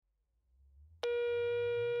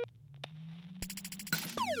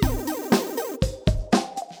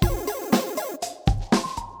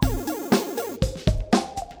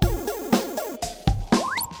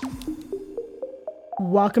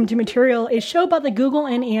Welcome to Material, a show about the Google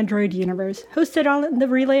and Android universe, hosted on the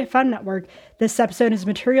Relay FM network. This episode of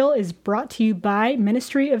Material is brought to you by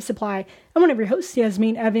Ministry of Supply. I'm one of your hosts,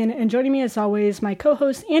 Yasmin Evan, and joining me as always, my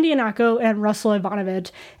co-hosts Andy Anako and Russell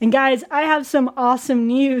Ivanovich. And guys, I have some awesome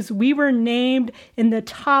news. We were named in the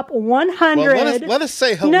top 100. Well, let us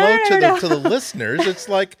say hello to the listeners. It's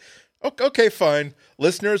like, okay, fine.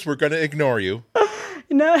 Listeners, we're going to ignore you.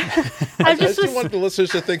 No, I just want the listeners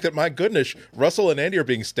to think that, my goodness, Russell and Andy are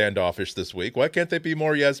being standoffish this week. Why can't they be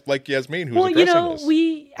more like Yasmin, who's addressing us?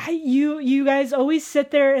 You guys always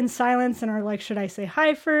sit there in silence and are like, should I say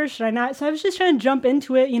hi first? Should I not? So I was just trying to jump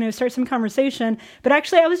into it, start some conversation. But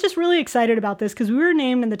actually, I was just really excited about this because we were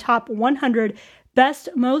named in the top 100 best,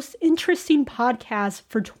 most interesting podcasts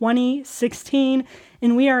for 2016.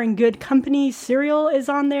 And we are in good company. Serial is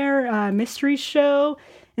on there, Mystery Show.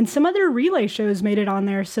 And some other relay shows made it on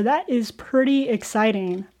there, so that is pretty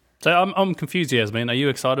exciting. So I'm confused, Yasmin. Are you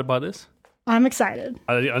excited by this? I'm excited.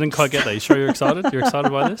 I didn't quite get that. You sure you're excited? You're excited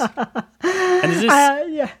by this? And is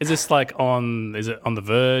this is this like is it on The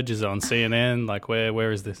Verge? Is it on CNN? Like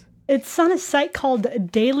where is this? It's on a site called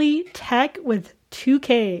Daily Tech with 2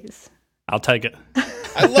 Ks. I'll take it.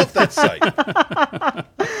 I love that site.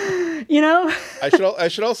 I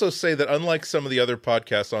should also say that unlike some of the other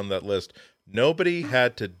podcasts on that list, nobody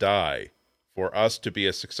had to die for us to be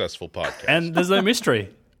a successful podcast. And there's no mystery.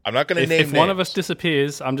 I'm not going to name If one of us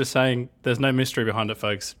disappears, I'm just saying there's no mystery behind it,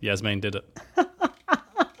 folks. Yasmin did it.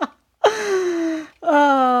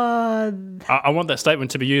 I want that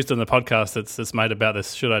statement to be used in the podcast that's made about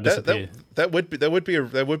this. Should I disappear? That would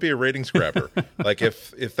be a ratings grabber. Like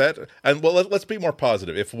if that, and well, let's be more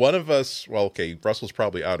positive. If one of us, well, okay, Russell's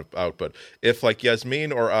probably out, but if like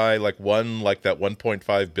Yasmin or I won that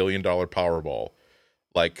 $1.5 billion Powerball,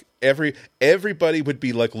 like everybody would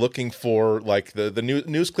be like looking for the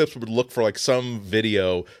news clips would look for some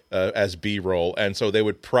video as B-roll, and so they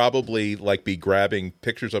would probably be grabbing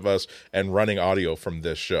pictures of us and running audio from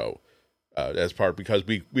this show as part, because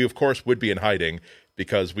we of course would be in hiding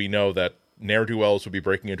because we know that ne'er-do-wells would be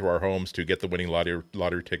breaking into our homes to get the winning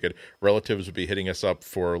lottery ticket. Relatives would be hitting us up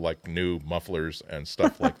for new mufflers and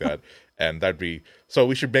stuff like that, and so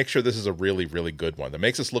we should make sure this is a really, really good one that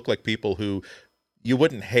makes us look like people who you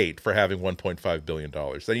wouldn't hate for having $1.5 billion.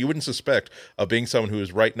 That you wouldn't suspect of being someone who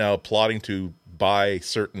is right now plotting to buy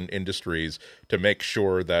certain industries to make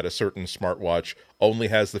sure that a certain smartwatch only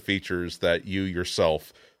has the features that you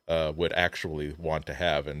yourself would actually want to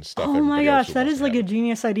have and stuff. Oh my gosh, that is a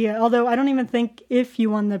genius idea. Although I don't even think if you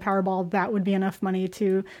won the Powerball, that would be enough money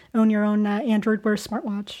to own your own Android Wear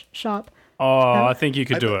smartwatch shop. Oh, I think you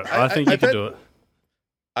could do it. I think you could do it.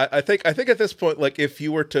 I think at this point, if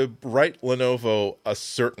you were to write Lenovo a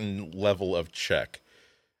certain level of check,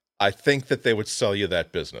 I think that they would sell you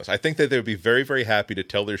that business. I think that they would be very, very happy to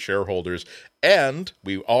tell their shareholders, and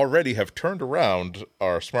we already have turned around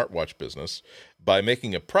our smartwatch business by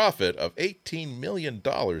making a profit of $18 million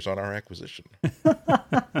on our acquisition.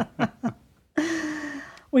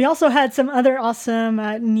 We also had some other awesome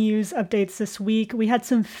news updates this week. We had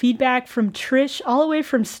some feedback from Trish all the way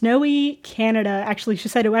from snowy Canada. Actually, she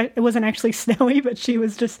said it wasn't actually snowy, but she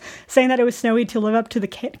was just saying that it was snowy to live up to the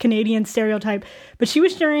Canadian stereotype. But she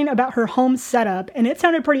was sharing about her home setup, and it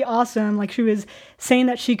sounded pretty awesome. She was saying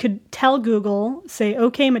that she could tell Google, say,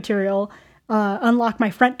 okay, Material, unlock my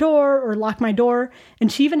front door or lock my door.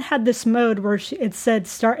 And she even had this mode where it said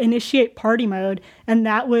initiate party mode, and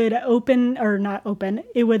that would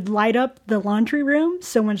it would light up the laundry room.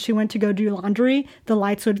 So when she went to go do laundry, the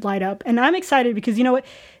lights would light up. And I'm excited because you know what?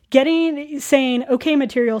 Saying, okay,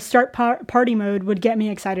 Material, start party mode would get me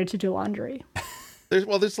excited to do laundry. There's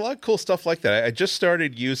a lot of cool stuff like that. I just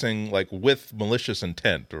started using with malicious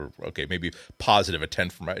intent, or maybe positive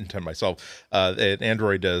intent myself. An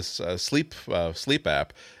Android does sleep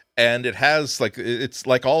app, and it has it's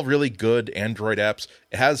all really good Android apps.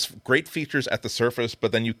 It has great features at the surface,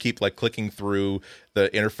 but then you keep clicking through the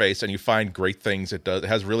interface and you find great things. It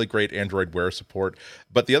has really great Android Wear support.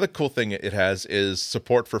 But the other cool thing it has is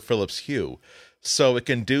support for Philips Hue. So it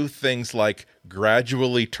can do things like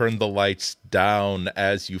gradually turn the lights down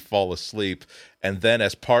as you fall asleep. And then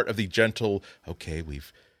as part of the gentle,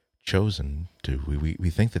 we've chosen to, we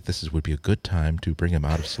think that this would be a good time to bring him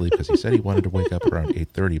out of sleep because he said he wanted to wake up around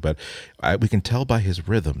 8:30. But we can tell by his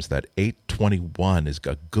rhythms that 8:21 is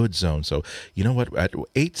a good zone. So you know what? At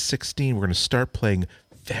 8:16, we're going to start playing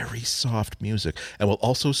very soft music. And we'll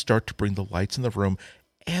also start to bring the lights in the room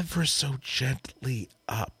ever so gently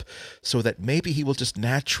up so that maybe he will just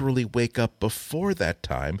naturally wake up before that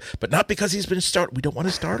time, but not because he's been startled. We don't want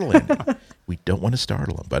to startle him. We don't want to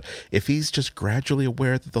startle him. But if he's just gradually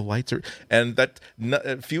aware that the lights are... And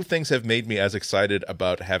few things have made me as excited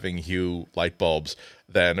about having Hue light bulbs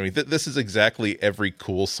than... I mean, this is exactly every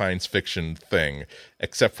cool science fiction thing,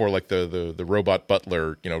 except for like the robot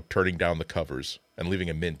butler, turning down the covers and leaving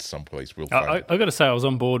a mint someplace. I got to say, I was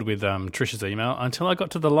on board with Trish's email until I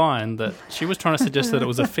got to the line that she was trying to suggest that it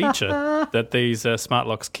was a feature that these smart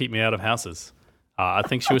locks keep me out of houses. I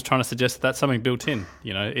think she was trying to suggest that that's something built in.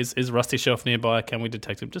 Is Rusty Shelf nearby? Can we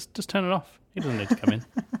detect him? Just turn it off. He doesn't need to come in.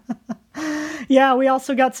 Yeah, we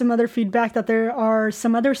also got some other feedback that there are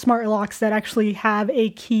some other smart locks that actually have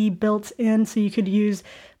a key built in, so you could use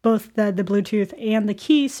both the Bluetooth and the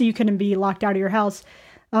key, so you can be locked out of your house.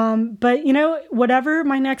 But whatever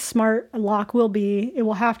my next smart lock will be, it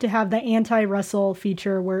will have to have the anti-rustle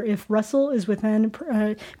feature where if rustle is within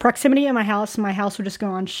proximity of my house will just go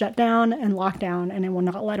on shutdown and lockdown, and it will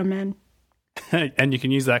not let them in. And you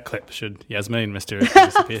can use that clip should Yasmin mysteriously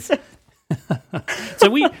disappear.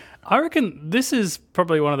 So I reckon this is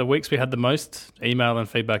probably one of the weeks we had the most email and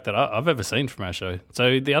feedback that I've ever seen from our show.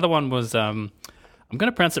 So the other one was, I'm going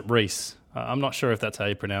to pronounce it Reese. I'm not sure if that's how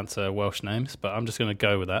you pronounce Welsh names, but I'm just going to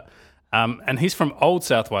go with that. And he's from Old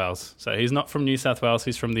South Wales. So he's not from New South Wales.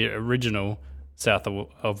 He's from the original south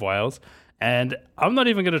of Wales. And I'm not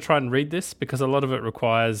even going to try and read this because a lot of it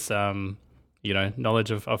requires,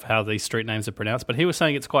 knowledge of how these street names are pronounced. But he was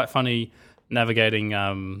saying it's quite funny navigating,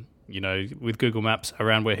 with Google Maps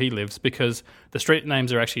around where he lives because the street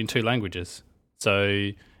names are actually in two languages.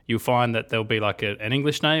 So you'll find that there'll be like an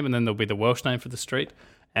English name and then there'll be the Welsh name for the street.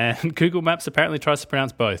 And Google Maps apparently tries to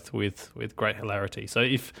pronounce both with great hilarity. So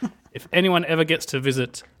if anyone ever gets to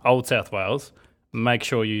visit Old South Wales, make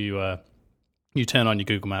sure you turn on your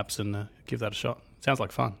Google Maps and give that a shot. Sounds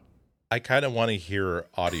like fun. I kind of want to hear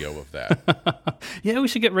audio of that. Yeah, we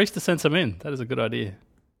should get Reese to send some in. That is a good idea.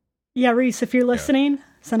 Yeah, Reese, if you're listening,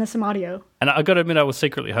 send us some audio. And I got to admit, I was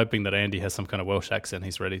secretly hoping that Andy has some kind of Welsh accent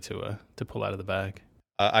he's ready to pull out of the bag.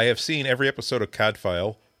 I have seen every episode of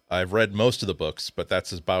Cadfael. I've read most of the books, but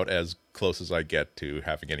that's about as close as I get to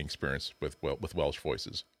having any experience with Welsh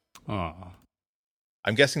voices. Oh.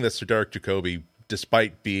 I'm guessing that Sir Derek Jacobi,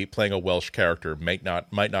 despite playing a Welsh character, might not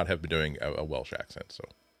have been doing a Welsh accent. So,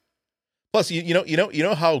 plus, you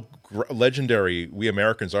know how legendary we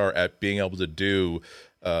Americans are at being able to do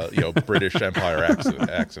British Empire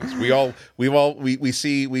accents. We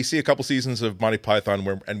see a couple seasons of Monty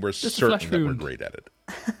Python and we're just certain that we're great at it.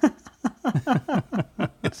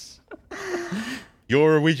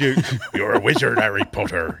 You're a wizard, Harry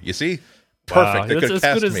Potter. You see, perfect. Wow. That's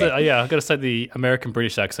as good as I got to say the American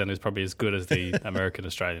British accent is probably as good as the American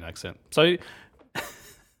Australian accent. So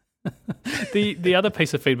the other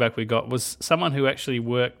piece of feedback we got was someone who actually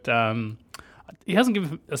worked. He hasn't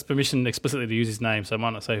given us permission explicitly to use his name, so I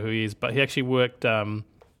might not say who he is. But he actually worked on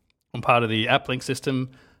part of the AppLink system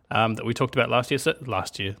that we talked about last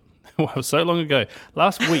year. Wow, so long ago.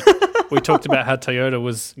 Last week, we talked about how Toyota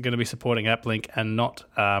was going to be supporting AppLink and not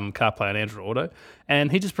CarPlay and Android Auto.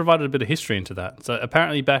 And he just provided a bit of history into that. So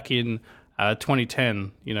apparently back in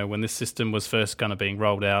 2010, when this system was first kind of being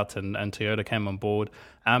rolled out and Toyota came on board,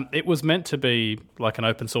 it was meant to be like an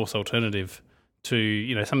open source alternative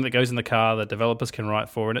to, something that goes in the car that developers can write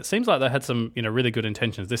for. And it seems like they had some, really good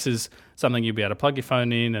intentions. This is something you'll be able to plug your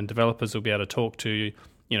phone in and developers will be able to talk to,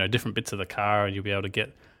 different bits of the car and you'll be able to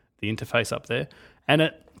get the interface up there. And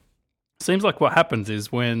it seems like what happens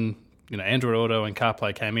is when Android Auto and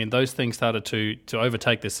CarPlay came in, those things started to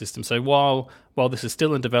overtake this system. So while this is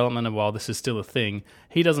still in development and while this is still a thing,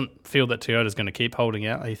 he doesn't feel that Toyota's going to keep holding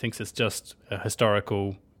out. He thinks it's just a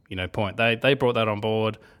historical point. They brought that on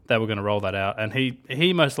board. They were going to roll that out, and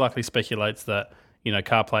he most likely speculates that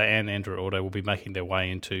CarPlay and Android Auto will be making their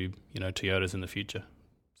way into Toyotas in the future.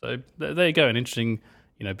 So there you go, an interesting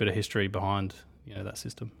bit of history behind that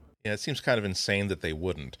system. Yeah, it seems kind of insane that they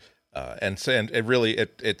wouldn't. And it really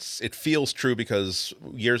it feels true because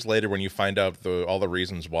years later, when you find out all the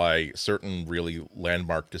reasons why certain really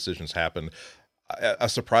landmark decisions happen, a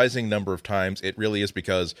surprising number of times it really is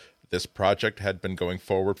because this project had been going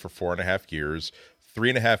forward for 4.5 years.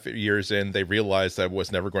 3.5 years in, they realized that it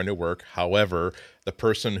was never going to work. However, the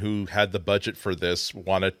person who had the budget for this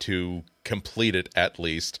wanted to complete it at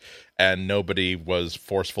least, and nobody was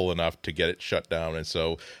forceful enough to get it shut down. And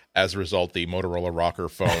so, as a result, the Motorola Rocker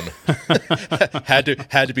phone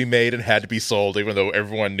had to be made and had to be sold, even though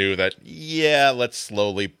everyone knew that, let's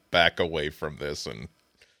slowly back away from this. And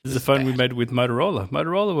This is a phone we made with Motorola.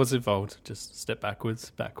 Motorola was involved. Just step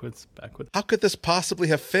backwards. How could this possibly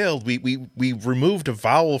have failed? We removed a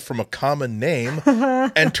vowel from a common name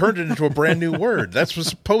and turned it into a brand new word. That was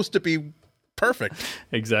supposed to be perfect.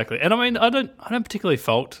 Exactly. And I mean, I don't particularly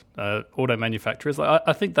fault auto manufacturers. Like,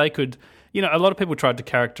 I think they could. A lot of people tried to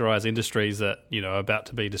characterize industries that, are about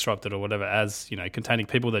to be disrupted or whatever as, containing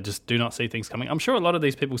people that just do not see things coming. I'm sure a lot of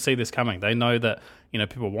these people see this coming. They know that,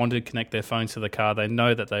 people want to connect their phones to the car. They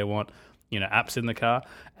know that they want, apps in the car.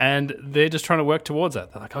 And they're just trying to work towards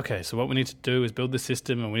that. They're like, okay, so what we need to do is build this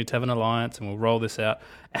system and we need to have an alliance and we'll roll this out.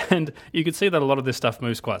 And you can see that a lot of this stuff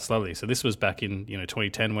moves quite slowly. So this was back in,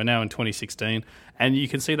 2010. We're now in 2016. And you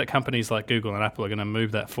can see that companies like Google and Apple are going to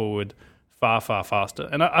move that forward far, far faster.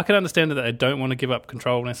 And I can understand that they don't want to give up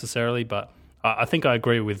control necessarily, but I think I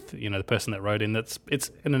agree with the person that wrote in that it's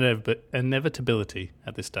an inevitability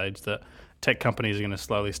at this stage that tech companies are going to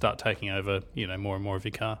slowly start taking over more and more of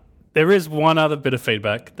your car. There is one other bit of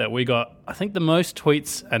feedback that we got, I think the most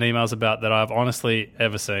tweets and emails about that I've honestly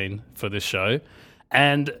ever seen for this show.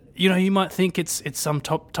 And, you might think it's some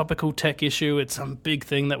topical tech issue. It's some big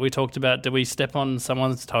thing that we talked about. Did we step on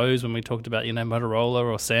someone's toes when we talked about, Motorola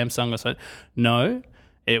or Samsung or something? No,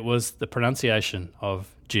 it was the pronunciation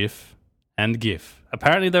of GIF and GIF.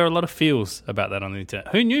 Apparently there are a lot of feels about that on the internet.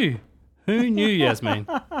 Who knew? Who knew, Yasmin?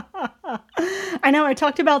 I know. I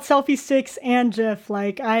talked about selfie sticks and GIF.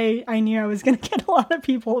 Like, I knew I was going to get a lot of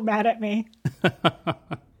people mad at me.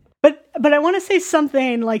 But I want to say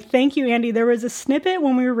something like, thank you, Andy. There was a snippet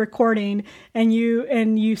when we were recording and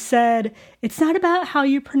you said, it's not about how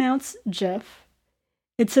you pronounce GIF.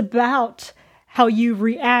 It's about how you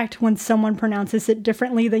react when someone pronounces it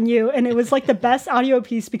differently than you. And it was like the best audio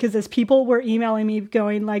piece because as people were emailing me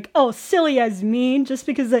going like, oh, silly Yasmin, just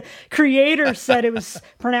because the creator said it was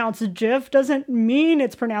pronounced GIF doesn't mean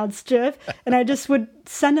it's pronounced GIF. And I just would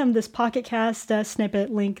send them this Pocket Cast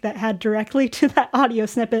snippet link that had directly to that audio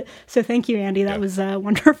snippet. So thank you, Andy. That was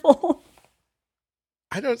wonderful.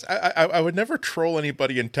 I would never troll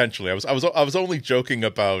anybody intentionally. I was only joking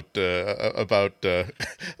about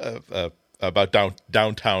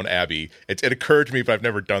Downtown Abbey. It occurred to me, but I've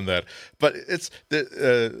never done that. But it's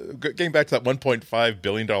getting back to that $1.5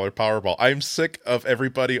 billion Powerball. I'm sick of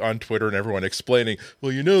everybody on Twitter and everyone explaining,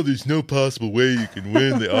 well, there's no possible way you can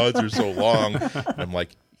win. The odds are so long. And I'm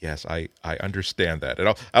like, yes, I understand that. And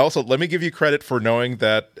I also, let me give you credit for knowing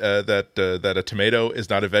that a tomato is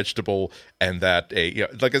not a vegetable, and that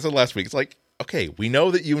like I said last week, it's like, okay, we know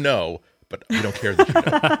that but we don't care that you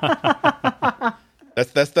know.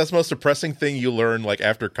 That's the most depressing thing you learn like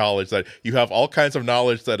after college, that you have all kinds of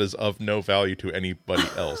knowledge that is of no value to anybody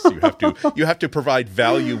else. You have to provide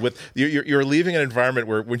value with you're leaving an environment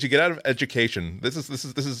where when you get out of education, this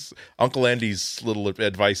is Uncle Andy's little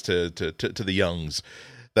advice to the youngs,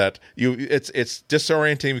 that it's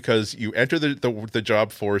disorienting because you enter the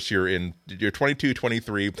job force, you're 22,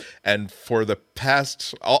 23, and for the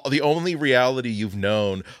past the only reality you've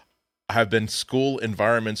known have been school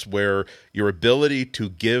environments where your ability to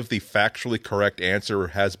give the factually correct answer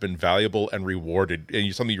has been valuable and rewarded,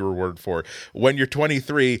 and something you're rewarded for. When you're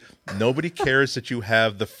 23, nobody cares that you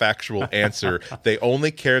have the factual answer. They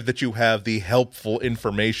only care that you have the helpful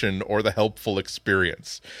information or the helpful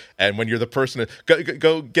experience. And when you're the person,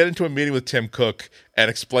 go get into a meeting with Tim Cook and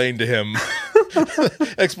explain to him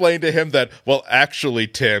that, well, actually,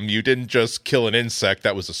 Tim, you didn't just kill an insect,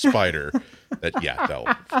 that was a spider.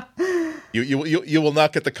 You will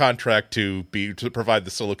not get the contract to provide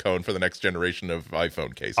the silicone for the next generation of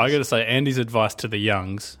iPhone cases. I got to say, Andy's advice to the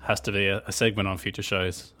youngs has to be a segment on future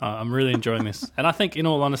shows. I'm really enjoying this, and I think, in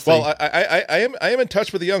all honesty, well, I am in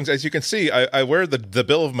touch with the youngs. As you can see, I wear the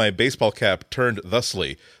bill of my baseball cap turned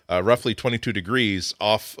thusly, roughly 22 degrees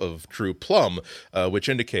off of true plum, which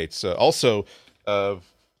indicates also.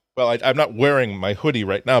 Well, I'm not wearing my hoodie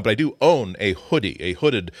right now, but I do own a hoodie, a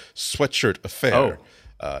hooded sweatshirt affair.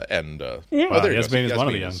 Yasmin is one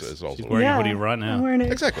of the youngs. She's wearing a hoodie right now.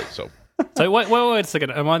 Exactly. So wait a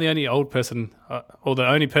second. Am I the only old person, or the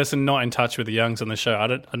only person not in touch with the youngs on the show? I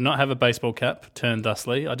do not have a baseball cap turned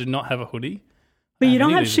thusly. I do not have a hoodie. But you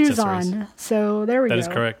don't have shoes on, so there we go. That is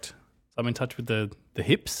correct. I'm in touch with the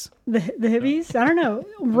hips. The hippies? I don't know.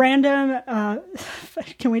 Random,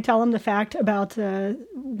 can we tell them the fact about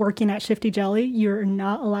working at Shifty Jelly? You're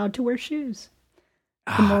not allowed to wear shoes.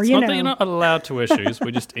 The more it's you not know. that you're not allowed to wear shoes.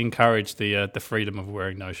 We just encourage the freedom of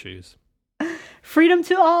wearing no shoes. Freedom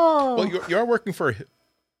to all. Well, you're working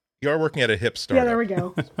at a hip startup. Yeah, there we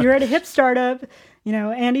go. You're at a hip startup.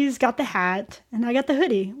 Andy's got the hat and I got the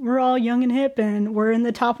hoodie. We're all young and hip and we're in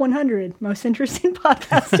the top 100 most interesting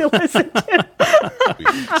podcasts to listen to.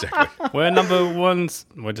 Exactly. We're number one.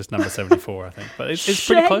 We're just number 74, I think. But it's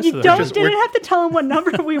pretty close to that. Didn't have to tell him what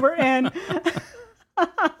number we were in.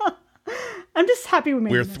 I'm just happy we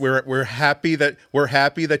made it. We're happy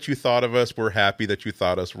that you thought of us. We're happy that you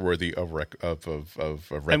thought us worthy of recognition.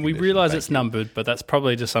 And we realize it's numbered, but that's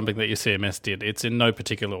probably just something that your CMS did. It's in no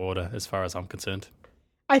particular order, as far as I'm concerned.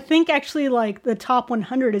 I think actually, like, the top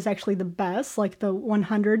 100 is actually the best, like the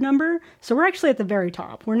 100 number. So we're actually at the very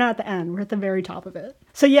top. We're not at the end. We're at the very top of it.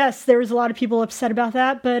 So yes, there was a lot of people upset about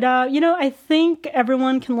that. But, I think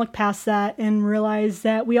everyone can look past that and realize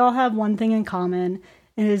that we all have one thing in common,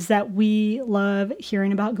 and is that we love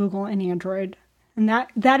hearing about Google and Android. And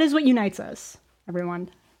that is what unites us, everyone.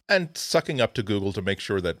 And sucking up to Google to make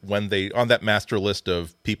sure that when they, on that master list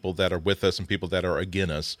of people that are with us and people that are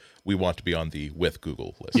against us, we want to be on the with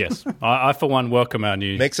Google list. Yes. I for one, welcome our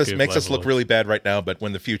new Makes us look really bad right now, but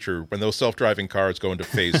when those self-driving cars go into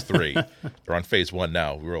phase 3, they're on phase 1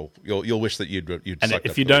 now, you'll wish that you'd and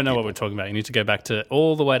if you don't know what we're talking about, you need to go back to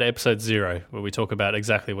all the way to episode 0, where we talk about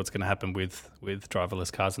exactly what's going to happen with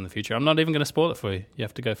driverless cars in the future. I'm not even going to spoil it for you. You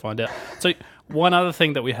have to go find out. So one other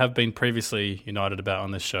thing that we have been previously united about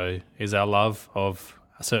on this show is our love of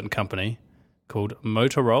a certain company called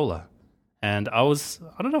Motorola. And I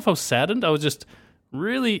don't know if I was saddened. I was just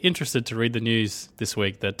really interested to read the news this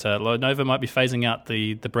week that Lenovo might be phasing out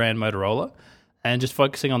the brand Motorola and just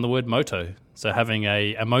focusing on the word Moto. So having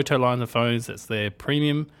a Moto line of phones that's their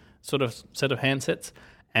premium sort of set of handsets,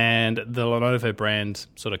 and the Lenovo brand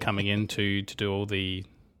sort of coming in to do all the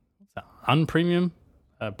unpremium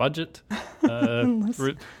budget.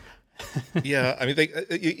 Yeah, I mean,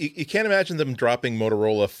 you can't imagine them dropping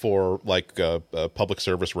Motorola for like public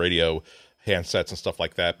service radio handsets and stuff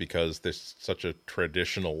like that, because there's such a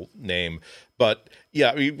traditional name. But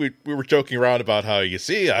yeah, we were joking around about how, you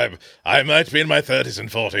see, I might be in my 30s and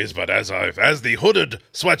 40s, but as the hooded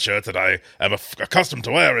sweatshirt that I am accustomed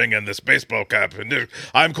to wearing and this baseball cap, and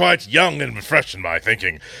I'm quite young and fresh in my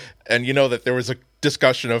thinking. And you know that there was a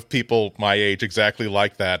discussion of people my age exactly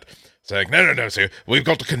like that, saying, no, so we've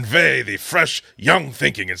got to convey the fresh, young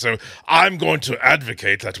thinking, and so I'm going to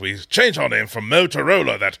advocate that we change our name from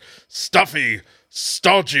Motorola, that stuffy,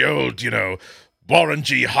 stodgy old, Warren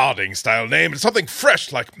G. Harding style name, and something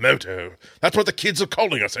fresh like Moto. That's what the kids are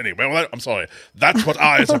calling us anyway. Well, I'm sorry. That's what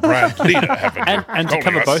I, as a brand leader, have been and to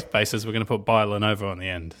cover both bases, we're going to put by Lenovo on the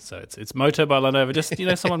end. So it's Moto by Lenovo. Just,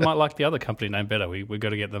 someone might like the other company name better. We've got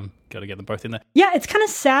to get them both in there. Yeah, it's kind of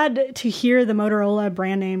sad to hear the Motorola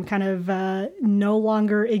brand name kind of no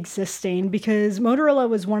longer existing, because Motorola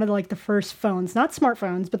was one of the first phones, not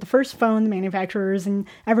smartphones, but the first phone manufacturers, and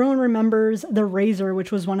everyone remembers the Razr,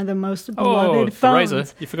 which was one of the most beloved phones.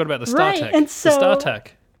 Razr. You forgot about the StarTAC. Right, and so, the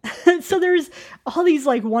StarTAC. So there's all these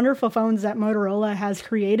wonderful phones that Motorola has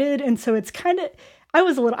created, and so it's kind of, I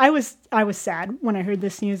was sad when I heard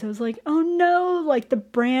this news. I was like, oh no, the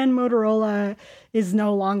brand Motorola is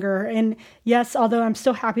no longer. And yes, although I'm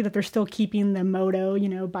still happy that they're still keeping the Moto,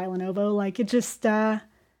 by Lenovo, it just it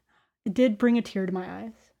did bring a tear to my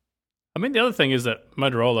eyes. I mean, the other thing is that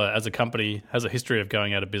Motorola as a company has a history of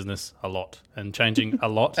going out of business a lot and changing a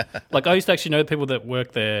lot. I used to actually know people that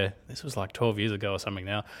worked there, this was 12 years ago or something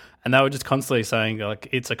now, and they were just constantly saying,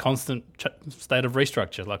 it's a constant state of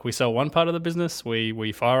restructure. We sell one part of the business,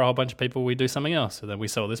 we fire a whole bunch of people, we do something else, and then we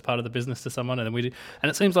sell this part of the business to someone, and then we do. And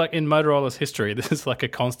it seems like in Motorola's history, this is a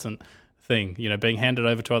constant thing, being handed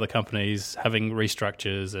over to other companies, having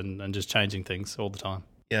restructures and just changing things all the time.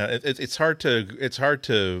 Yeah, it's hard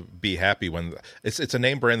to be happy when it's a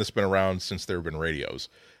name brand that's been around since there have been radios,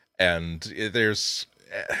 and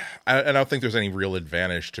I don't think there's any real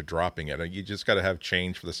advantage to dropping it. You just got to have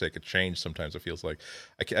change for the sake of change. Sometimes it feels like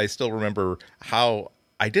I still remember how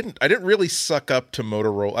I didn't really suck up to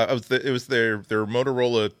Motorola. It was their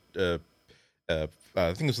Motorola. I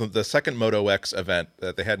think it was the second Moto X event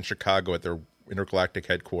that they had in Chicago at their intergalactic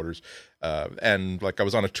headquarters, and I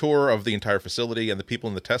was on a tour of the entire facility, and the people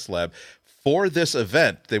in the test lab for this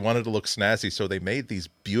event, they wanted to look snazzy, so they made these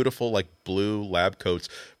beautiful blue lab coats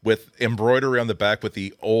with embroidery on the back with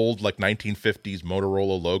the old 1950s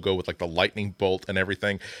Motorola logo with the lightning bolt and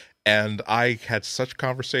everything. And I had such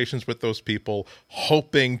conversations with those people,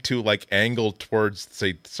 hoping to angle towards,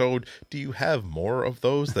 say, so do you have more of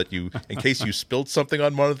those that in case you spilled something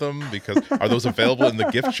on one of them, because are those available in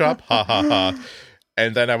the gift shop? Ha ha ha.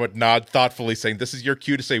 And then I would nod thoughtfully, saying, "This is your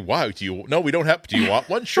cue to say, wow, no, we don't have, do you want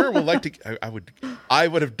one? Sure, we'd like to." I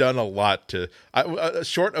would have done a lot to,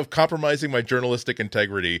 short of compromising my journalistic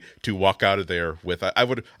integrity, to walk out of there with, I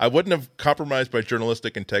wouldn't have compromised my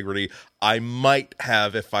journalistic integrity. I might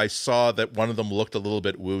have, if I saw that one of them looked a little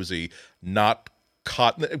bit woozy, not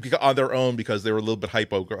caught on their own because they were a little bit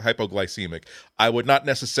hypoglycemic. I would not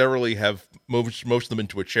necessarily have motioned them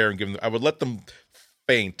into a chair and given them, I would let them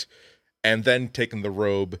faint, and then taken the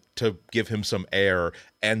robe to give him some air,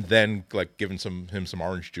 and then like given him some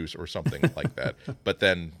orange juice or something like that. But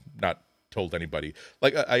then not told anybody.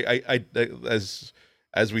 Like as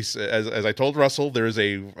I told Russell, there's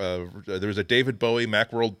a David Bowie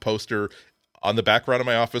Macworld poster on the background of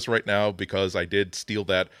my office right now because I did steal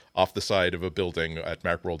that off the side of a building at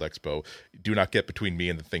Macworld Expo. Do not get between me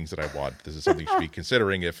and the things that I want. This is something you should be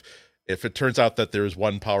considering if it turns out that there's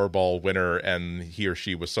one Powerball winner and he or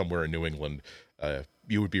she was somewhere in New England,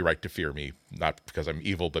 you would be right to fear me, not because I'm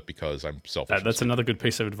evil, but because I'm selfish. That's another good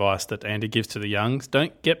piece of advice that Andy gives to the youngs.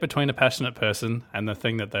 Don't get between a passionate person and the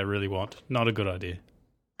thing that they really want. Not a good idea.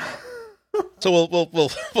 So we'll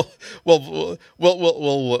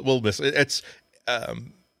miss it. It's I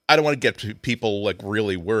don't want to get people like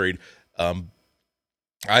really worried.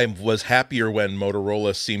 I was happier when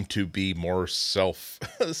Motorola seemed to be more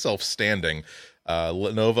self-standing.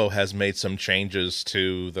 Lenovo has made some changes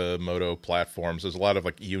to the Moto platforms. There's a lot of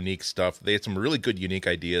like unique stuff. They had some really good unique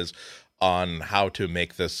ideas on how to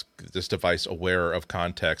make this device aware of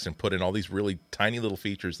context and put in all these really tiny little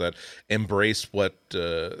features that embrace what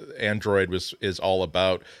Android is all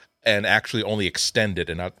about, and actually only extend it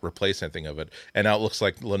and not replace anything of it. And now it looks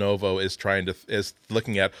like Lenovo is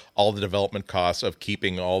looking at all the development costs of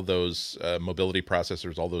keeping all those mobility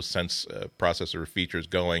processors, all those sense processor features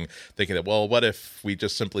going, thinking that, well, what if we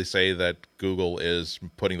just simply say that Google is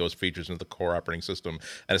putting those features into the core operating system,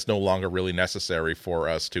 and it's no longer really necessary for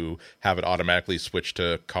us to have it automatically switch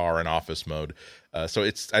to car and office mode. So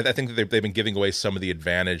I think that they've been giving away some of the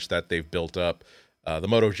advantage that they've built up. The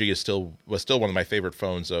Moto G was still one of my favorite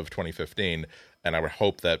phones of 2015, and I would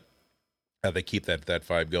hope that they keep that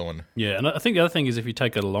vibe going. Yeah, and I think the other thing is if you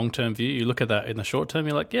take a long-term view, you look at that in the short term,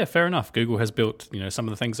 you're like, yeah, fair enough. Google has built some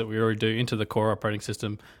of the things that we already do into the core operating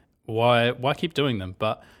system. Why keep doing them?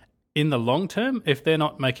 But in the long term, if they're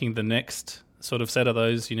not making the next sort of set of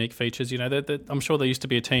those unique features, I'm sure there used to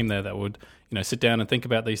be a team there that would sit down and think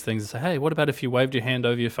about these things and say, hey, what about if you waved your hand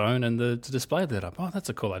over your phone and the display lit up? Oh, that's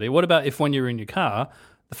a cool idea. What about if when you were in your car,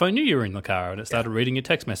 the phone knew you were in the car and it started reading your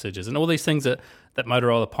text messages, and all these things that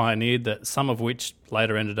Motorola pioneered, that some of which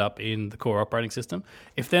later ended up in the core operating system.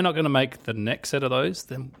 If they're not going to make the next set of those,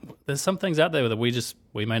 then there's some things out there that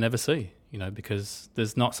we may never see, because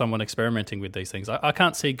there's not someone experimenting with these things. I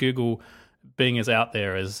can't see Google being as out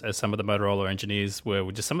there as some of the Motorola engineers were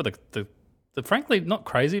with just some of the frankly not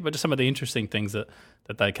crazy, but just some of the interesting things that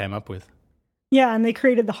they came up with. Yeah, and they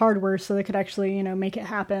created the hardware so they could actually make it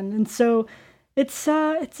happen. And so it's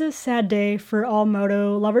a sad day for all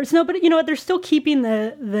Moto lovers. No, but you know what? They're still keeping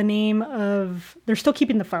the name of. They're still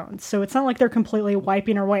keeping the phones, so it's not like they're completely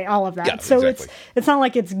wiping away all of that. Yeah, so exactly. It's not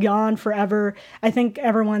like it's gone forever. I think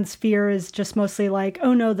everyone's fear is just mostly like,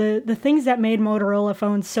 oh no, the things that made Motorola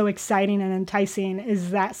phones so exciting and enticing,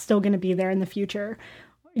 is that still going to be there in the future?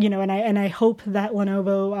 And I hope that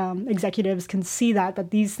Lenovo executives can see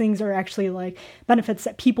that these things are actually like benefits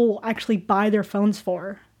that people will actually buy their phones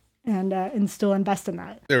for. And still invest in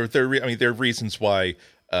that. There are reasons why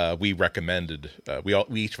we recommended. We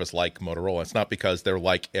each of us like Motorola. It's not because they're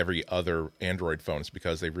like every other Android phone. It's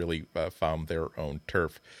because they really found their own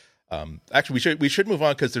turf. Actually, we should move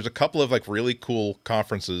on because there's a couple of like really cool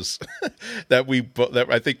conferences that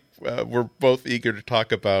I think we're both eager to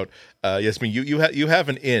talk about. Yasmin, you have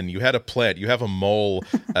an inn, you had a plant, you have a mole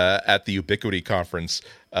at the Ubiquity conference.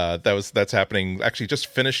 That's happening. Actually, just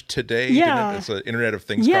finished today. Yeah, it's an Internet of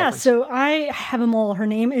Things. Yeah, conference. So I have a mole. Her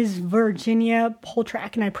name is Virginia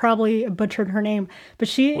Poltrak, and I probably butchered her name, but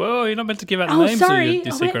she. Whoa, you're not meant to give out names. Sorry.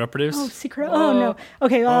 Your secret operatives. Oh, secret. Oh no.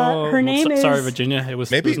 Okay. Her name is. Sorry, Virginia. It was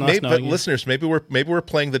nice knowing but you. Listeners, maybe we're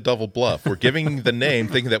playing the double bluff. We're giving the name,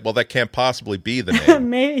 thinking that that can't possibly be the name.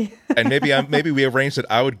 Maybe. And maybe we arranged that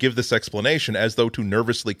I would give this explanation as though to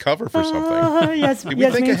nervously cover for something. Yes,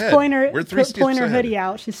 Yasmin's pulling her hoodie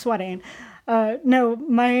out. She's sweating. No,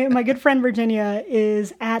 my good friend Virginia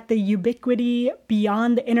is at the Ubiquity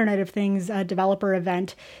Beyond the Internet of Things developer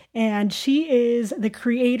event And she is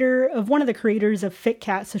one of the creators of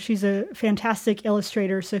FitCat. So she's a fantastic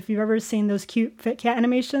illustrator. So if you've ever seen those cute FitCat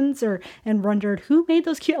animations and wondered who made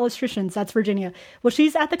those cute illustrations, that's Virginia. Well,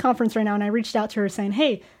 she's at the conference right now, and I reached out to her saying,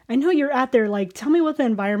 hey, I know you're out there. Like, tell me what the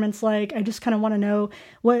environment's like. I just kind of want to know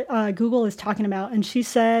what Google is talking about. And she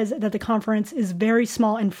says that the conference is very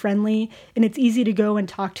small and friendly, and it's easy to go and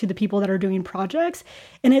talk to the people that are doing projects.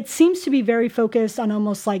 And it seems to be very focused on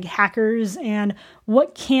almost like hackers and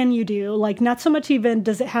what can you do? Like, not so much even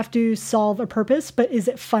does it have to solve a purpose, but is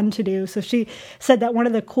it fun to do? So she said that one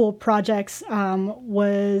of the cool projects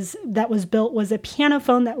was built was a piano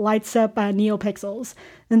phone that lights up NeoPixels.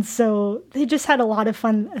 And so they just had a lot of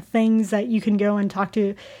fun things that you can go and talk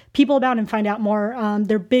to people about and find out more.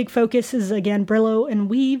 Their big focus is, again, Brillo and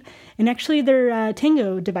Weave, and actually their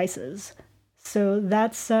Tango devices. So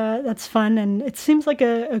that's fun, and it seems like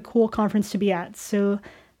a cool conference to be at. So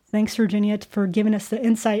thanks, Virginia, for giving us the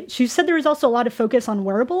insight. She said there was also a lot of focus on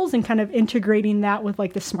wearables and kind of integrating that with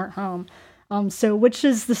like the smart home. Which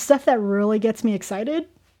is the stuff that really gets me excited.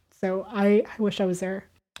 So I wish I was there.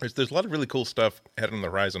 There's a lot of really cool stuff heading on the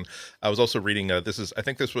horizon. I was also reading, I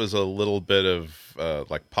think this was a little bit of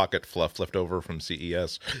like pocket fluff left over from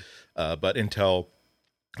CES, but Intel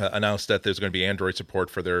announced that there's going to be Android support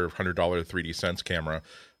for their $100 3D Sense camera,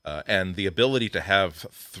 and the ability to have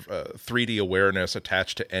 3D awareness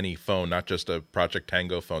attached to any phone, not just a Project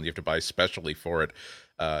Tango phone you have to buy specially for it,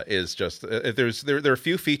 is just there are a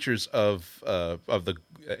few features of the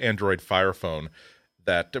Android Fire phone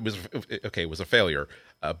that was a failure.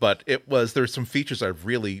 But there's some features I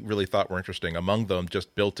really, really thought were interesting. Among them,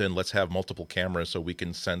 just built in, let's have multiple cameras so we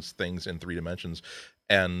can sense things in 3 dimensions.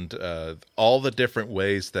 And all the different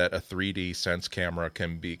ways that a 3D Sense camera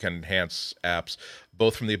can enhance apps,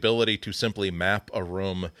 both from the ability to simply map a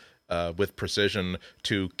room with precision,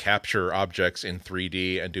 to capture objects in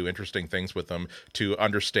 3D and do interesting things with them, to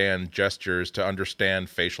understand gestures, to understand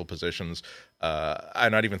facial positions.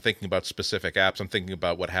 I'm not even thinking about specific apps. I'm thinking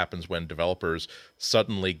about what happens when developers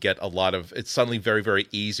suddenly get it's suddenly very, very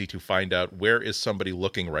easy to find out where is somebody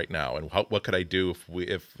looking right now, and what could I do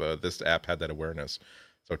if this app had that awareness.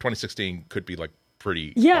 So 2016 could be like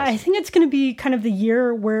pretty Yeah, awesome. I think it's going to be kind of the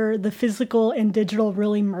year where the physical and digital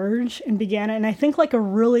really merge and began. And I think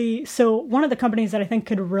so one of the companies that I think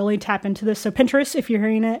could really tap into this, so Pinterest, if you're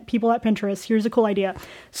hearing it, people at Pinterest, here's a cool idea.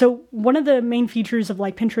 So one of the main features of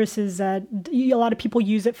like Pinterest is that a lot of people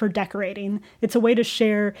use it for decorating. It's a way to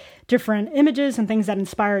share different images and things that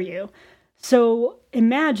inspire you. So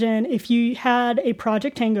imagine if you had a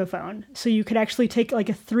Project Tango phone, so you could actually take like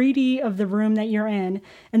a 3D of the room that you're in,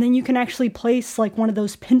 and then you can actually place like one of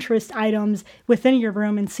those Pinterest items within your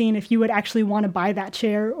room and seeing if you would actually want to buy that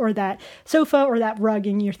chair or that sofa or that rug,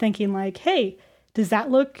 and you're thinking like, hey, does that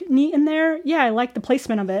look neat in there? Yeah, I like the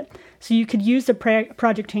placement of it. So you could use the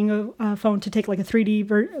Project Tango phone to take like a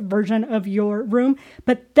 3D version of your room,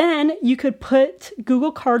 but then you could put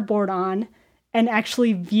Google Cardboard on and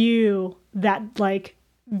actually view that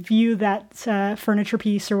furniture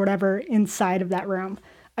piece or whatever inside of that room.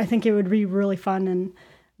 I think it would be really fun, and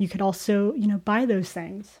you could also, buy those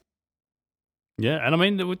things. Yeah, and I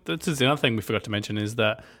mean, this is the other thing we forgot to mention is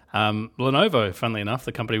that Lenovo, funnily enough,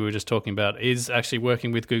 the company we were just talking about, is actually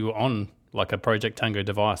working with Google on like a Project Tango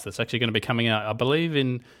device that's actually going to be coming out, I believe,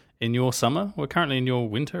 in your summer. We're currently in your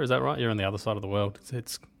winter, is that right? You're on the other side of the world.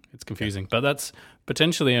 It's confusing, but that's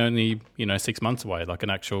potentially only 6 months away, like an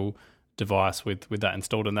actual device with that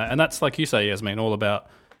installed in that. And that's, like you say, Yasmin, all about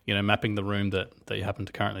mapping the room that you happen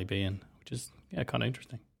to currently be in, which is kind of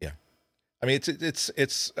interesting. Yeah, I mean,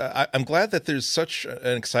 I'm glad that there's such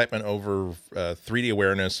an excitement over 3D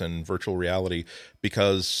awareness and virtual reality,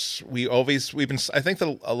 because I think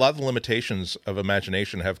that a lot of the limitations of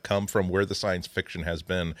imagination have come from where the science fiction has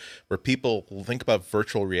been, where people think about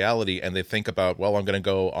virtual reality and they think about, well, I'm going to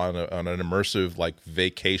go on an immersive like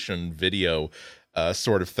vacation video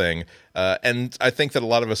sort of thing. And I think that a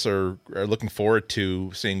lot of us are looking forward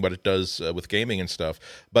to seeing what it does with gaming and stuff.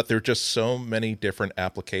 But there are just so many different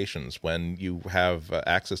applications when you have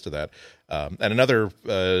access to that. And another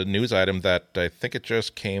news item that I think it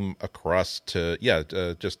just came across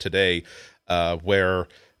just today, where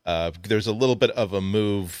there's a little bit of a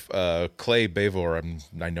move. Clay Bavor,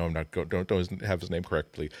 I know I'm not don't have his name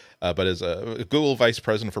correctly, but as a Google vice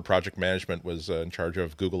president for project management, was in charge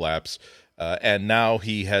of Google Apps. And now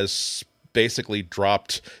he has basically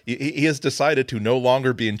dropped. He has decided to no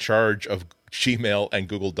longer be in charge of Gmail and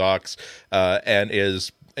Google Docs, and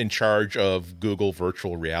is in charge of Google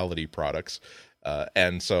virtual reality products.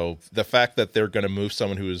 And so the fact that they're going to move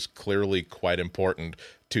someone who is clearly quite important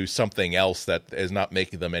to something else that is not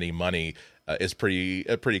making them any money is a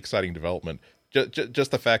pretty exciting development.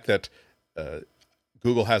 Just the fact that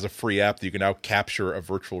Google has a free app that you can now capture a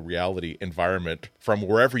virtual reality environment from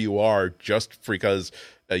wherever you are, just because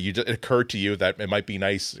it occurred to you that it might be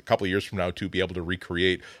nice a couple of years from now to be able to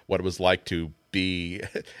recreate what it was like to be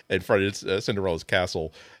in front of Cinderella's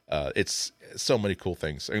castle. It's so many cool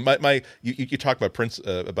things. I mean, you talk about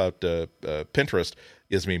Pinterest,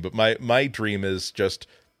 Yasmin, but my dream is just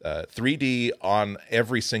 3D on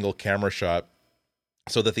every single camera shot,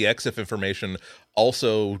 so that the EXIF information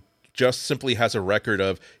also just simply has a record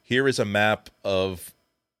of, here is a map of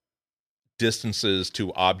distances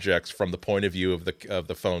to objects from the point of view of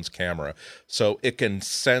the phone's camera, so it can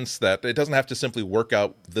sense that it doesn't have to simply work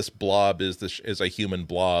out this blob is a human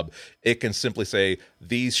blob. It can simply say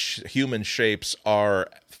these human shapes are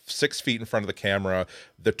 6 feet in front of the camera.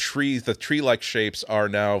 The tree-like shapes are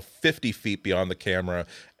now 50 feet beyond the camera,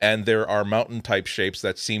 and there are mountain-type shapes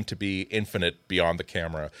that seem to be infinite beyond the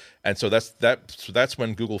camera. And so that's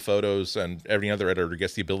when Google Photos and every other editor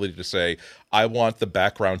gets the ability to say, I want the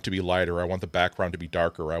background to be lighter, I want the background to be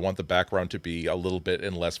darker, I want the background to be a little bit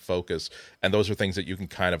in less focus. And those are things that you can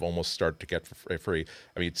kind of almost start to get for free.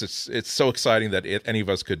 I mean, it's so exciting that any of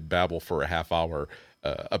us could babble for a half hour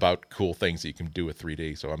about cool things that you can do with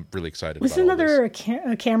 3D. So I'm really excited. Was about another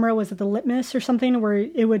a camera? Was it the Litmus or something, where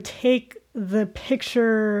it would take the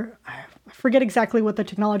picture? I forget exactly what the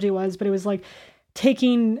technology was, but it was like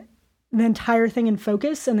taking the entire thing in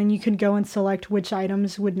focus, and then you could go and select which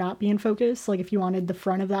items would not be in focus. Like if you wanted the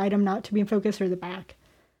front of the item not to be in focus or the back.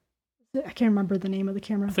 I can't remember the name of the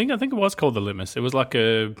camera. I think it was called the Litmus. It was like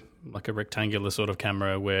a rectangular sort of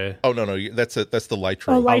camera where. Oh no, that's the Lytro.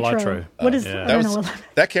 Oh, Lytro. Lytro. What is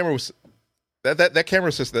that camera was? That camera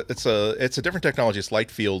is just, it's a different technology. It's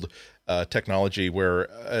light field technology, where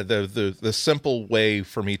the simple way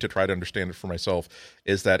for me to try to understand it for myself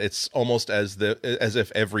is that it's almost as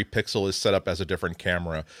if every pixel is set up as a different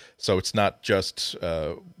camera. So it's not just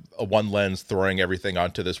a one lens throwing everything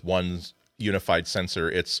onto this one unified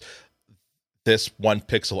sensor. It's this one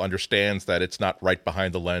pixel understands that it's not right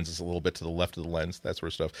behind the lens; it's a little bit to the left of the lens. That sort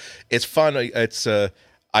of stuff. It's fun. I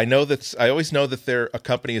always know that a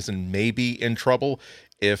company is maybe in trouble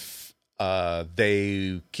if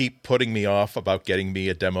they keep putting me off about getting me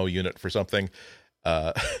a demo unit for something.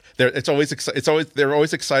 They're always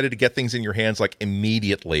excited to get things in your hands like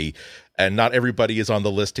immediately, and not everybody is on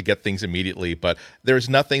the list to get things immediately. But there's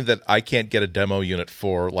nothing that I can't get a demo unit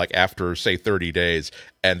for like after say 30 days,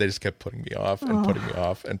 and they just kept putting me off and putting me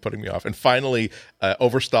off and putting me off. And finally,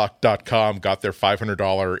 Overstock.com got their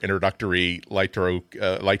 $500 introductory light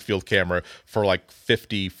field camera for like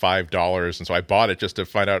 $55, and so I bought it just to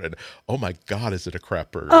find out. And oh my God, is it a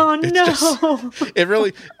crap burger? Oh no! It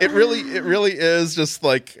really is just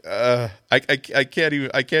like I can't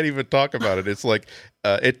even talk about it. It's like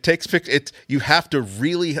it takes you have to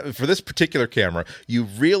really, for this particular camera, you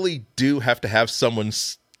really do have to have someone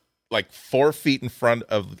like 4 feet in front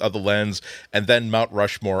of the lens, and then Mount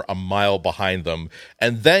Rushmore a mile behind them,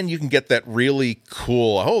 and then you can get that really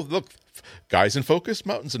cool, oh look, guys in focus,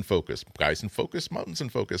 mountains in focus, guys in focus, mountains in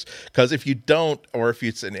focus. Because if you don't, or if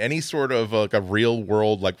it's in any sort of like a real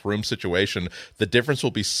world like room situation, the difference will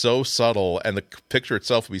be so subtle and the picture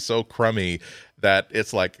itself will be so crummy that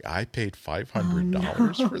it's like, I paid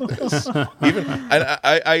 $500 for this. Even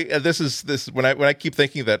I this when I keep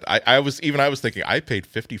thinking that I was thinking I paid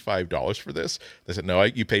 $55 for this. They said no,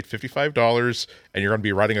 you paid $55, and you're going to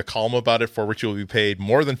be writing a column about it for which you'll be paid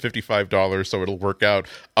more than $55, so it'll work out.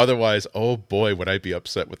 Otherwise, oh boy, would I be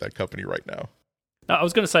upset with that company right now. No, I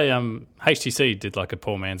was going to say HTC did like a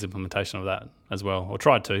poor man's implementation of that as well, or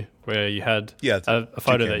tried to, where you had a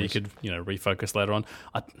photo that you could refocus later on.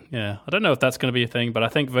 I don't know if that's going to be a thing, but I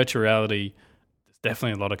think virtual reality, there's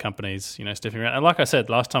definitely a lot of companies sniffing around. And like I said,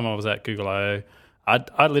 last time I was at Google I/O,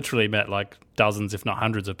 I literally met like dozens, if not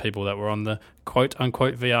hundreds, of people that were on the quote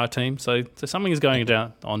unquote VR team. So something is going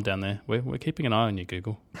on down there. We're keeping an eye on you,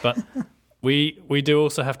 Google, but we do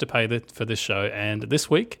also have to pay for this show. And this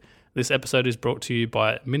week, this episode is brought to you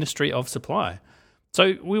by Ministry of Supply.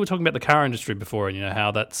 So we were talking about the car industry before, and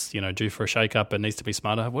how that's due for a shake-up and needs to be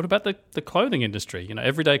smarter. What about the clothing industry?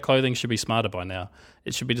 Everyday clothing should be smarter by now.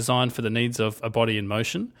 It should be designed for the needs of a body in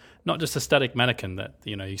motion, not just a static mannequin that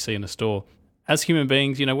you see in a store. As human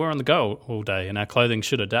beings, we're on the go all day, and our clothing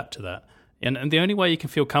should adapt to that. And the only way you can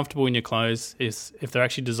feel comfortable in your clothes is if they're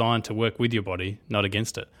actually designed to work with your body, not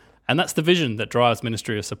against it. And that's the vision that drives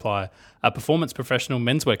Ministry of Supply, a performance professional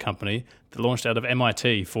menswear company that launched out of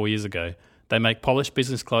MIT 4 years ago. They make polished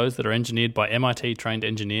business clothes that are engineered by MIT-trained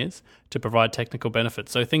engineers to provide technical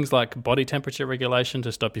benefits. So things like body temperature regulation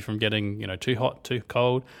to stop you from getting, too hot, too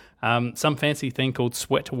cold. Some fancy thing called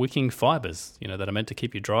sweat-wicking fibers, that are meant to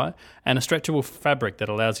keep you dry, and a stretchable fabric that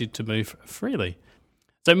allows you to move freely.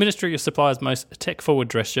 So Ministry of Supply's most tech-forward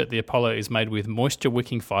dress shirt, the Apollo, is made with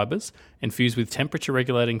moisture-wicking fibers infused with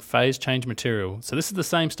temperature-regulating phase-change material. So this is the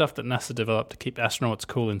same stuff that NASA developed to keep astronauts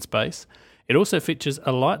cool in space. It also features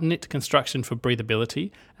a light knit construction for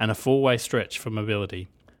breathability and a 4-way stretch for mobility.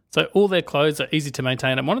 So all their clothes are easy to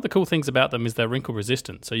maintain, and one of the cool things about them is they're wrinkle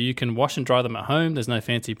resistant. So you can wash and dry them at home. There's no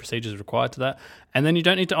fancy procedures required to that, and then you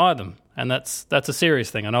don't need to iron them. And that's a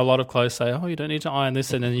serious thing. I know a lot of clothes say, "Oh, you don't need to iron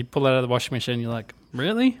this," and then you pull it out of the washing machine. And you're like,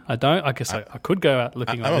 "Really? I don't. I guess I could go out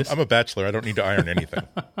looking like this." I'm a bachelor. I don't need to iron anything.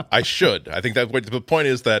 I should. I think that the point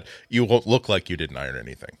is that you won't look like you didn't iron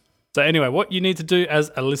anything. So anyway, what you need to do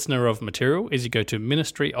as a listener of Material is you go to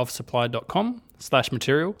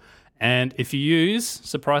ministryofsupply.com/material. And if you use,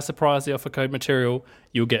 surprise, surprise, the offer code Material,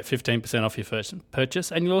 you'll get 15% off your first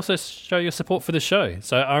purchase. And you'll also show your support for the show.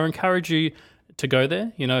 So I encourage you to go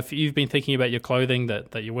there. If you've been thinking about your clothing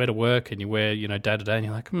that you wear to work and you wear, day to day, and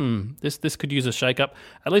you're like, this could use a shake-up,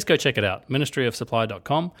 at least go check it out,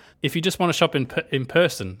 ministryofsupply.com. If you just want to shop in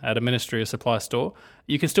person at a Ministry of Supply store,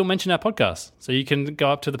 you can still mention our podcast. So you can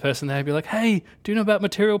go up to the person there and be like, "Hey, do you know about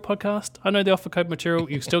Material podcast? I know the offer code Material."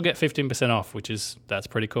 You still get 15% off, that's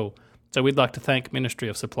pretty cool. So we'd like to thank Ministry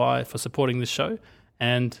of Supply for supporting this show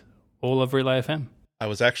and all of Relay FM. I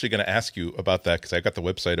was actually going to ask you about that because I got the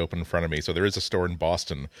website open in front of me. So there is a store in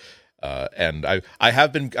Boston, and I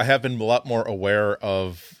have been a lot more aware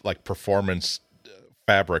of like performance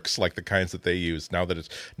fabrics, like the kinds that they use. Now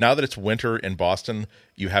that it's winter in Boston,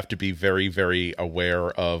 you have to be very, very aware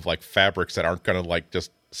of like fabrics that aren't going to like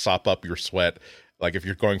just sop up your sweat. Like if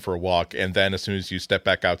you're going for a walk and then as soon as you step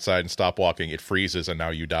back outside and stop walking, it freezes and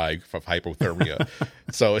now you die of hypothermia.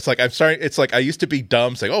 So it's like I used to be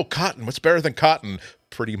dumb saying, "Oh, cotton, what's better than cotton?"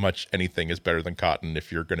 Pretty much anything is better than cotton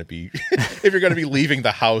if you're going to be leaving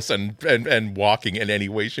the house and walking in any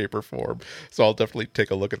way, shape, or form. So I'll definitely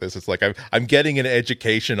take a look at this. It's like I'm getting an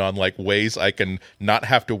education on like ways I can not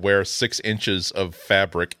have to wear 6 inches of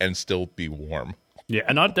fabric and still be warm. Yeah,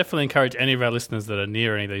 and I'd definitely encourage any of our listeners that are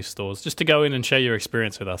near any of these stores just to go in and share your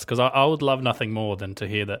experience with us, because I would love nothing more than to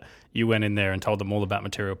hear that you went in there and told them all about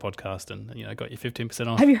Material Podcast and got your 15%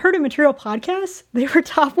 off. Have you heard of Material Podcast? They were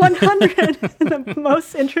top 100 the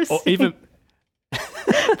most interesting or even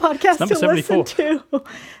podcast to 74. Listen to.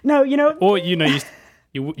 No, or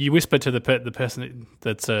you whisper to the person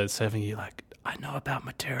that's serving you like, "I know about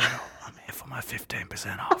Material. I'm here for my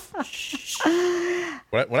 15% off."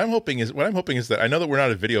 What I'm hoping is that I know that we're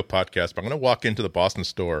not a video podcast, but I'm going to walk into the Boston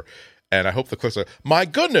store and I hope the clicks are, "My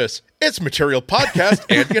goodness, it's Material Podcast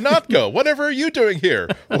and Yanotko. Whatever are you doing here?"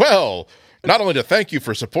 Well, not only to thank you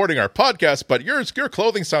for supporting our podcast, but your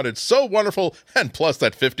clothing sounded so wonderful, and plus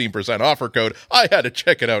that 15% offer code, I had to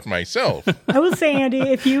check it out myself. I will say, Andy,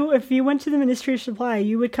 if you went to the Ministry of Supply,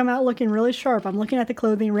 you would come out looking really sharp. I'm looking at the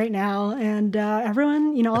clothing right now, and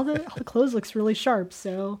everyone, all the clothes looks really sharp.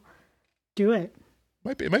 So do it.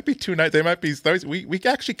 It might be too nice. They might be. We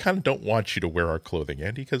actually kind of don't want you to wear our clothing,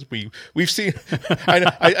 Andy, because we've seen.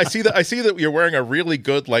 I see that you're wearing a really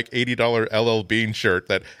good like $80 LL Bean shirt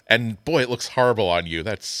and boy, it looks horrible on you.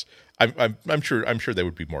 I'm sure they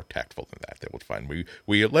would be more tactful than that. They would find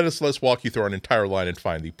we let us walk you through our entire line and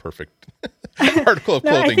find the perfect article of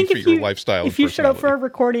clothing for your lifestyle. If you showed up for a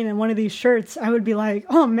recording in one of these shirts, I would be like,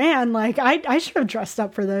 "Oh man, like I should have dressed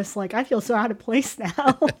up for this. Like I feel so out of place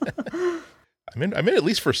now." I mean, at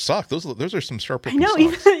least for socks, those are some sharp. I know,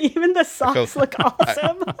 socks. even the socks look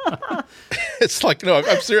awesome. It's like, no,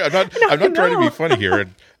 I'm serious. I'm not trying to be funny here.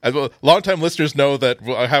 And long-time listeners know that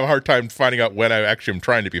I have a hard time finding out when I actually am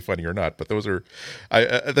trying to be funny or not. But those are,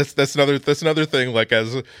 that's another thing. Like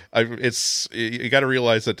you got to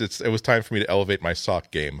realize that it was time for me to elevate my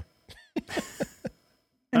sock game.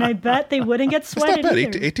 And I bet they wouldn't get sweated.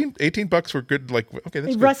 It's not bad. $18 were good. Like, okay,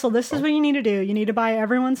 that's good. Russell, this is what you need to do. You need to buy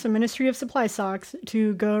everyone some Ministry of Supply socks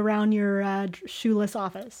to go around your shoeless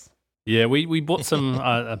office. Yeah, we bought some.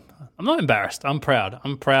 I'm not embarrassed. I'm proud.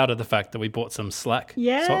 I'm proud of the fact that we bought some Slack socks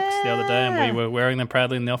the other day, and we were wearing them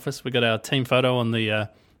proudly in the office. We got our team photo on the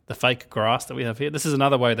fake grass that we have here. This is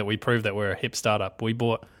another way that we prove that we're a hip startup. We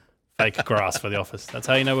bought fake grass for the office. That's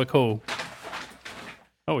how you know we're cool.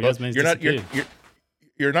 Oh, Yasmin's disappeared.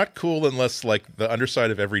 you're not cool unless like the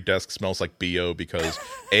underside of every desk smells like BO because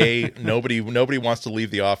nobody wants to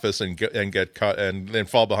leave the office and get caught and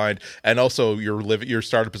fall behind, and also your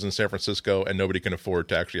startup is in San Francisco and nobody can afford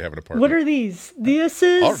to actually have an apartment. What are these? This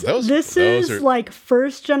is like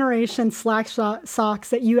first generation Slack socks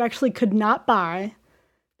that you actually could not buy.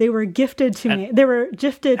 They were gifted to me. They were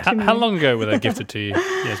gifted to me. How long ago were they gifted to you,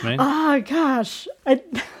 Yasmin? Oh gosh.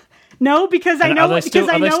 No, because I know what you're going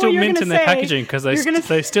to say. Are they still mint in their packaging? Because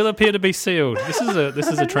they still appear to be sealed. This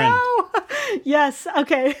is a trend. No. Yes.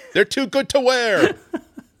 Okay. They're too good to wear.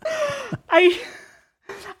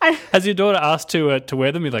 Has your daughter asked to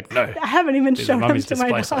wear them? You're like, no. I haven't even shown them to my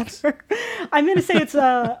daughter. Socks. I'm going to say it's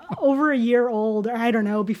over a year old, or I don't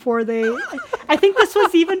know. Before they, I think this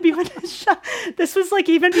was even before. This was like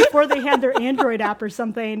even before they had their Android app or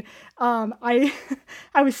something. I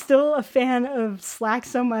was still a fan of Slack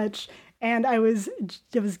so much, and I was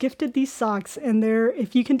gifted these socks, and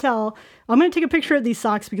if you can tell, I'm going to take a picture of these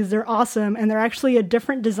socks because they're awesome, and they're actually a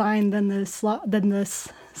different design than the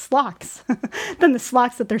slocks than the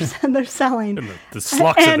slocks that they're selling. The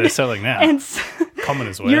slocks that they're selling now. And common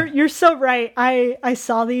as well. You're so right. I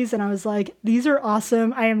saw these and I was like, these are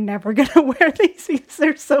awesome. I am never gonna wear these because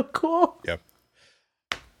they're so cool. Yeah.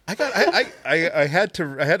 I had to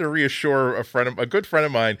reassure a good friend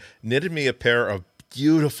of mine knitted me a pair of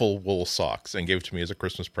beautiful wool socks and gave it to me as a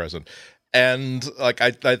Christmas present. And like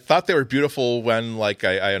I thought they were beautiful when like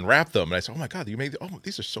I unwrapped them and I said, oh my God,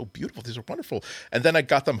 these are so beautiful, these are wonderful. And then I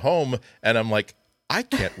got them home and I'm like, I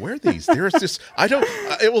can't wear these. There's this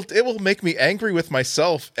it will make me angry with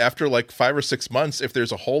myself after like 5 or 6 months if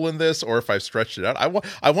there's a hole in this or if I've stretched it out. I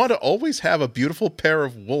want to always have a beautiful pair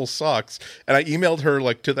of wool socks. And I emailed her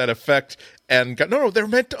like to that effect and got they're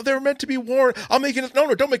meant to be worn. I'll make it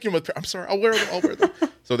don't make them with I'm sorry, I'll wear them.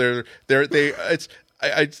 So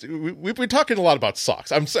we've been talking a lot about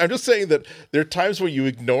socks. I'm just saying that there are times where you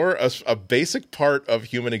ignore a basic part of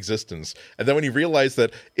human existence, and then when you realize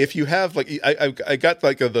that if you have like I got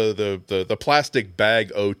like the plastic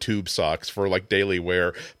bag tube socks for like daily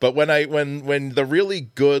wear, but when the really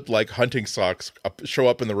good like hunting socks show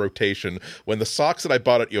up in the rotation, when the socks that I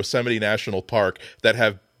bought at Yosemite National Park that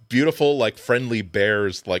have beautiful like friendly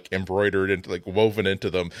bears like embroidered and like woven into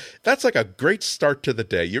them, that's like a great start to the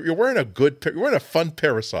day. You're wearing a fun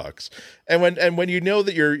pair of socks, and when you know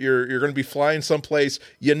that you're going to be flying someplace,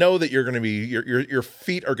 you know that you're going to be your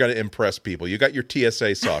feet are going to impress people. You got your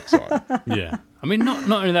TSA socks on. Yeah, I mean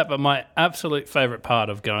not only that, but my absolute favorite part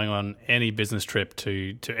of going on any business trip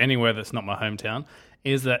to anywhere that's not my hometown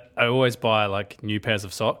is that I always buy like new pairs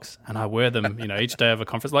of socks and I wear them, each day of a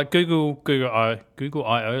conference. Like Google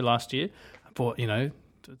I/O last year, I bought,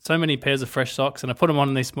 so many pairs of fresh socks and I put them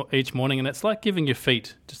on each morning, and it's like giving your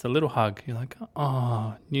feet just a little hug. You're like,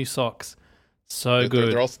 oh, new socks, so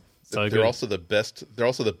good. They're also the best. They're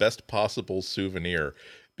also the best possible souvenir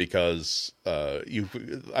because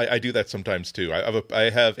I do that sometimes too. I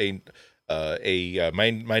have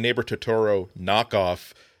my neighbor Totoro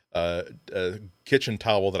knockoff kitchen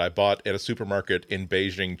towel that I bought at a supermarket in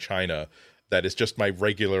Beijing, China, that is just my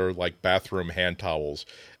regular like bathroom hand towels.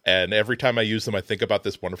 And every time I use them, I think about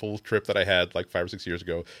this wonderful trip that I had like 5 or 6 years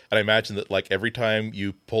ago. And I imagine that like every time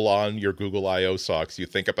you pull on your Google I/O socks, you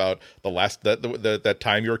think about that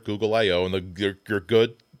time you're at Google I/O and your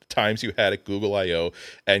good times you had at Google I/O,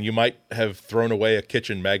 and you might have thrown away a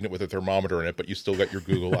kitchen magnet with a thermometer in it, but you still got your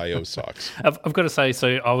Google I/O socks. I've got to say,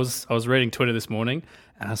 so I was reading Twitter this morning,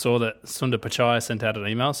 and I saw that Sundar Pichai sent out an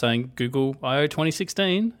email saying Google I/O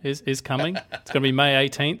 2016 is coming. It's going to be May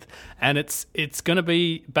 18th, and it's going to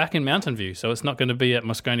be back in Mountain View, so it's not going to be at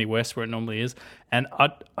Moscone West where it normally is. And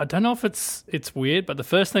I don't know if it's weird, but the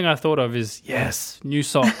first thing I thought of is, yes, new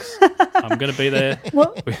socks. I'm going to be there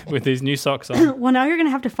with these new socks on. Well, now you're going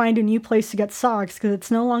to have to find a new place to get socks because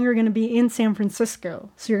it's no longer going to be in San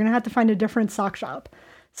Francisco. So you're going to have to find a different sock shop.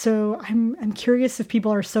 So I'm curious if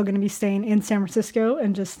people are still going to be staying in San Francisco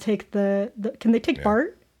and just take the can they take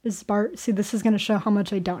BART? Is BART? See, this is going to show how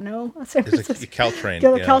much I don't know San Francisco. It's a Caltrain.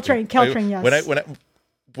 Caltrain, yes.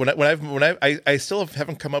 When I still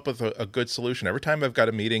haven't come up with a good solution. Every time I've got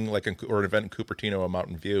a meeting or an event in Cupertino or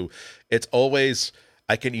Mountain View, it's always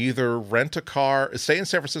I can either rent a car, stay in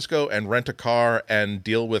San Francisco and rent a car and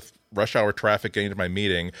deal with rush hour traffic getting to my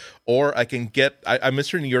meeting, or I can get, I'm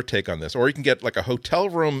interested in your take on this, or you can get like a hotel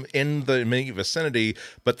room in the immediate vicinity,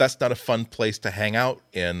 but that's not a fun place to hang out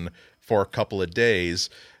in for a couple of days.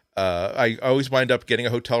 I always wind up getting a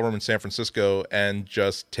hotel room in San Francisco and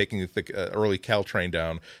just taking the early Caltrain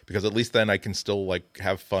down, because at least then I can still like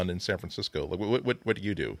have fun in San Francisco. Like, what do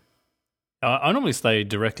you do? I normally stay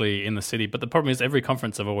directly in the city, but the problem is every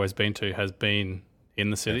conference I've always been to has been in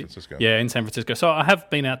the city. San Francisco. Yeah, in San Francisco. So I have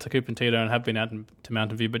been out to Cupertino and have been out to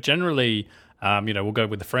Mountain View, but generally, we'll go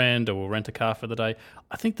with a friend or we'll rent a car for the day.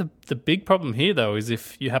 I think the big problem here, though, is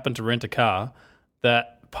if you happen to rent a car,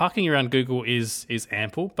 that parking around Google is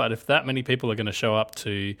ample, but if that many people are going to show up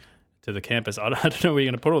to the campus, I don't know where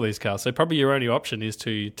you're going to put all these cars. So probably your only option is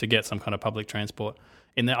to get some kind of public transport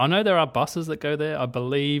in there. I know there are buses that go there. I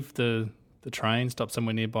believe the train stops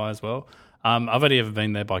somewhere nearby as well. I've only ever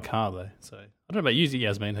been there by car, though. So I don't know about you,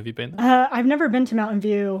 Yasmin. Have you been there? I've never been to Mountain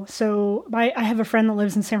View. So I have a friend that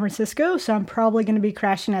lives in San Francisco, so I'm probably going to be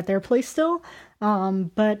crashing at their place still.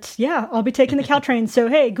 But yeah, I'll be taking the Caltrain. So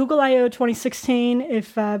hey, Google I/O 2016.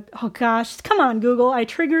 If oh gosh, come on, Google, I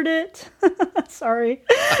triggered it. Sorry.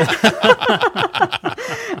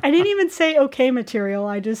 I didn't even say okay material.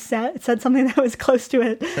 I just said something that was close to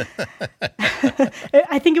it.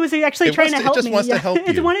 I think it was actually trying to help me. It just wants to help you.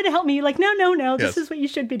 It wanted to help me. Like, no, this is what you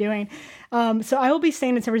should be doing. So I will be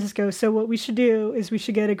staying in San Francisco. So what we should do is we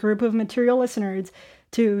should get a group of material listeners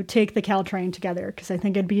to take the Caltrain together, because I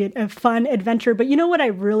think it'd be a fun adventure. But you know what I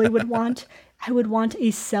really would want? I would want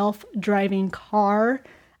a self-driving car.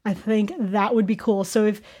 I think that would be cool. So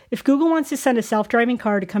if Google wants to send a self-driving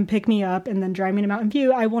car to come pick me up and then drive me to Mountain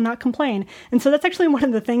View, I will not complain. And so that's actually one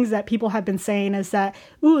of the things that people have been saying is that,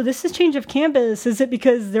 ooh, this is change of campus. Is it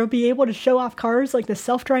because they'll be able to show off cars like the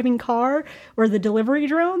self-driving car or the delivery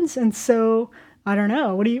drones? And so I don't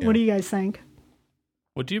know. What do you guys think?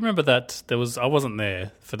 Well, do you remember that I wasn't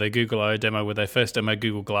there for the Google I/O demo where they first demoed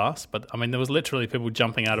Google Glass, but I mean, there was literally people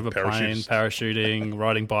jumping out of a plane, parachuting,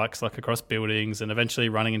 riding bikes like across buildings and eventually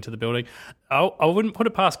running into the building. I wouldn't put it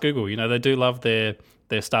past Google. You know, they do love their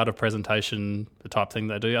start of presentation, the type thing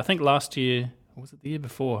they do. I think last year, or was it the year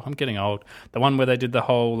before? I'm getting old. The one where they did the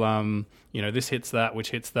whole, this hits that,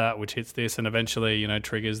 which hits that, which hits this, and eventually,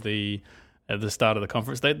 triggers at the start of the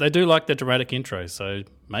conference. They do like the dramatic intros, so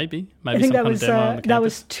maybe I think some kind of demo on the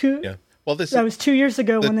campus. That was 2 years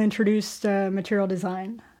ago when they introduced material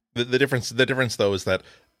design. The difference though is that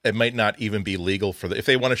it might not even be legal if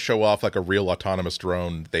they want to show off like a real autonomous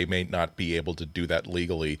drone, they may not be able to do that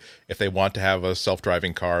legally. If they want to have a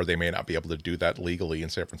self-driving car, they may not be able to do that legally in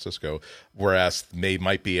San Francisco, whereas they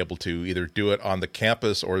might be able to either do it on the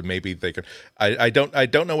campus or maybe they could. I don't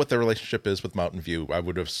know what the relationship is with Mountain View. I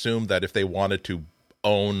would assume that if they wanted to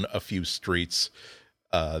own a few streets,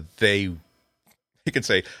 they can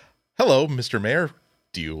say, "Hello, Mr. Mayor,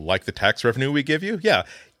 do you like the tax revenue we give you?"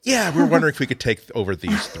 Yeah, we were wondering if we could take over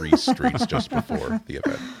these 3 streets just before the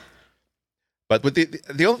event. But with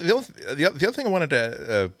the other thing I wanted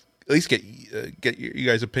to at least get you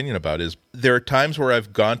guys' opinion about is there are times where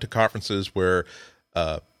I've gone to conferences where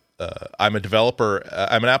I'm a developer,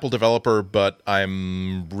 I'm an Apple developer, but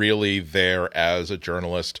I'm really there as a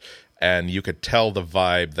journalist. And you could tell the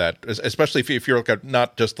vibe that, especially if you're like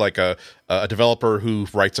not just like a developer who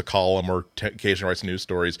writes a column or occasionally writes news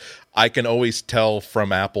stories, I can always tell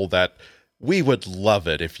from Apple that we would love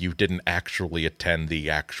it if you didn't actually attend the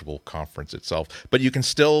actual conference itself. But you can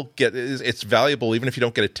still it's valuable even if you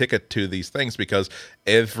don't get a ticket to these things, because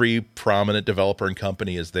every prominent developer and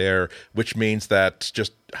company is there, which means that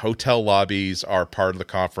just hotel lobbies are part of the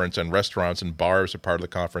conference and restaurants and bars are part of the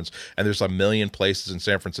conference. And there's a million places in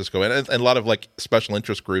San Francisco and a lot of like special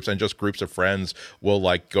interest groups and just groups of friends will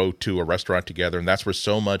like go to a restaurant together. And that's where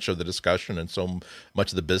so much of the discussion and so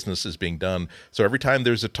much of the business is being done. So every time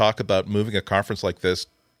there's a talk about moving a conference like this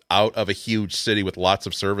out of a huge city with lots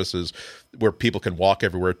of services where people can walk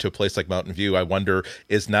everywhere to a place like Mountain View, I wonder,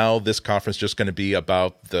 is now this conference just going to be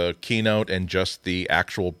about the keynote and just the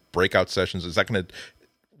actual breakout sessions? Is that going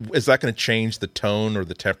to change the tone or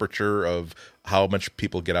the temperature of how much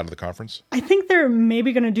people get out of the conference? I think they're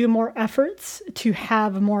maybe going to do more efforts to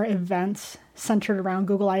have more events centered around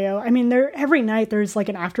Google I/O. I mean, every night there's like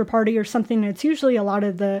an after party or something. It's usually a lot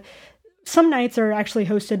of some nights are actually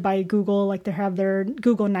hosted by Google, like they have their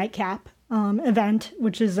Google Nightcap event,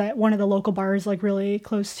 which is at one of the local bars, like really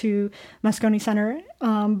close to Moscone Center.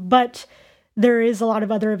 But there is a lot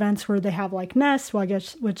of other events where they have like Nest, well, I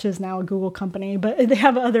guess, which is now a Google company, but they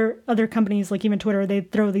have other companies like even Twitter. They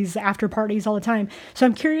throw these after parties all the time. So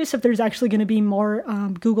I'm curious if there's actually going to be more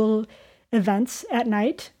Google events at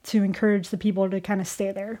night to encourage the people to kind of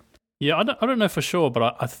stay there. Yeah, I don't know for sure,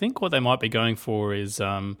 but I think what they might be going for is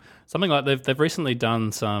something like they've recently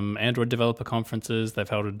done some Android developer conferences. They've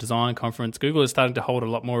held a design conference. Google is starting to hold a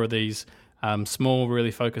lot more of these small, really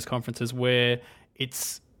focused conferences where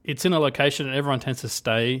it's in a location and everyone tends to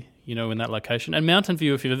stay, in that location. And Mountain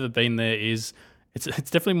View, if you've ever been there, is it's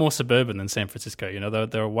definitely more suburban than San Francisco. You know,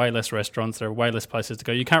 there are way less restaurants, there are way less places to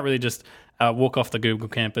go. You can't really just walk off the Google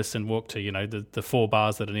campus and walk to, you know, the 4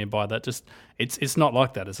 bars that are nearby. That just it's not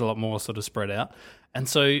like that. It's a lot more sort of spread out. And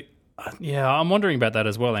so, yeah, I'm wondering about that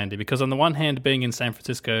as well, Andy, because on the one hand, being in San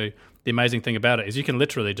Francisco, the amazing thing about it is you can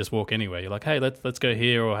literally just walk anywhere. You're like, hey, let's go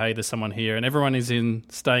here, or hey, there's someone here, and everyone is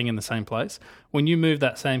staying in the same place. When you move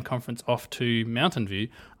that same conference off to Mountain View,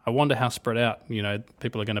 I wonder how spread out, you know,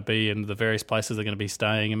 people are going to be and the various places they're going to be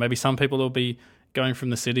staying. And maybe some people will be going from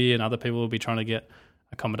the city and other people will be trying to get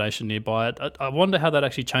accommodation nearby. I wonder how that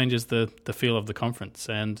actually changes the feel of the conference.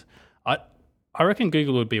 And I reckon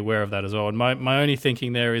Google would be aware of that as well. And my only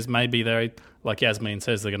thinking there is maybe they, like Yasmin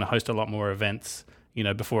says, they're going to host a lot more events, you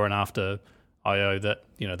know, before and after I/O that,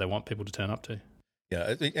 you know, they want people to turn up to.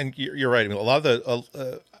 Yeah, and you're right. I mean,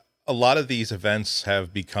 a lot of these events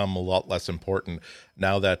have become a lot less important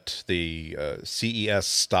now that the CES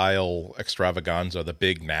style extravaganza, the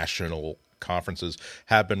big national conferences,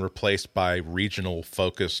 have been replaced by regional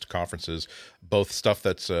focused conferences, both stuff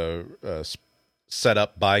that's set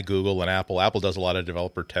up by Google and Apple. Apple does a lot of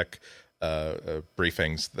developer tech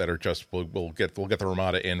briefings that are just we'll get the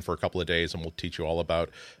Ramada in for a couple of days and we'll teach you all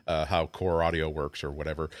about how Core Audio works or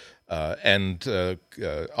whatever, and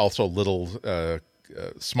also little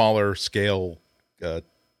smaller scale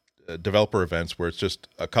developer events where it's just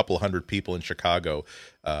a couple hundred people in Chicago,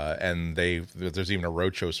 and there's even a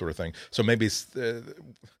roadshow sort of thing. So maybe it's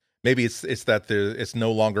that it's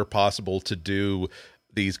no longer possible to do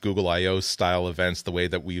these Google I/O style events the way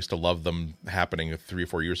that we used to love them happening 3 or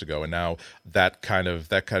 4 years ago, and now that kind of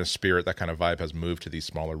spirit, that kind of vibe has moved to these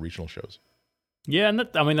smaller regional shows. Yeah, and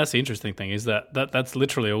that's the interesting thing is that's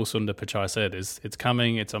literally all Sundar Pichai said is it's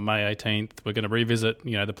coming. It's on May 18th. We're going to revisit,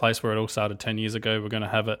 you know, the place where it all started 10 years ago. We're going to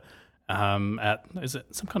have it at, is it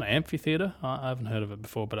some kind of amphitheater? I haven't heard of it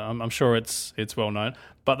before, but I'm sure it's well known.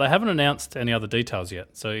 But they haven't announced any other details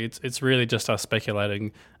yet, so it's really just us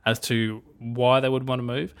speculating as to why they would want to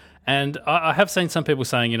move. And I have seen some people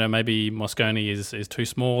saying, you know, maybe Moscone is too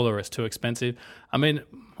small or it's too expensive. I mean,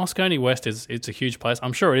 Moscone West it's a huge place.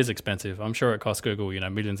 I'm sure it is expensive. I'm sure it costs Google, you know,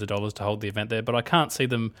 millions of dollars to hold the event there, but I can't see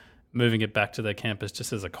them moving it back to their campus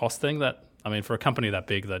just as a cost thing. That, I mean, for a company that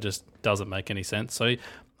big, that just doesn't make any sense. So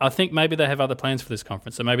I think maybe they have other plans for this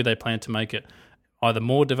conference. So maybe they plan to make it either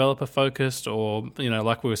more developer focused or, you know,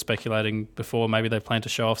 like we were speculating before, maybe they plan to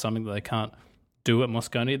show off something that they can't do at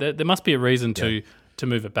Moscone. There must be a reason to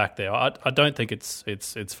move it back there. I don't think it's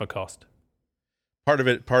for cost. Part of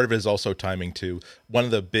it is also timing too. One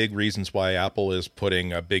of the big reasons why Apple is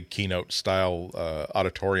putting a big keynote style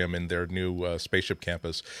auditorium in their new Spaceship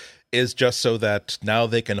campus is just so that now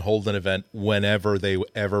they can hold an event whenever they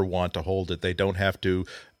ever want to hold it. They don't have to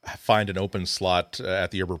find an open slot at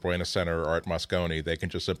the Yerba Buena Center or at Moscone. They can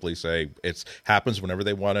just simply say it happens whenever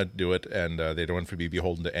they want to do it, and they don't have to be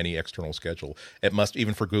beholden to any external schedule. It must,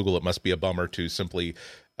 even for Google, it must be a bummer to simply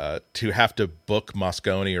to have to book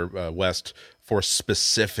Moscone or West for a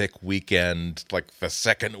specific weekend, like the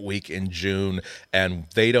second week in June, and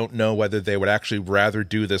they don't know whether they would actually rather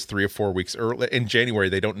do this 3 or 4 weeks early in January.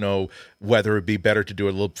 They don't know whether it'd be better to do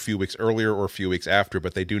it a few weeks earlier or a few weeks after,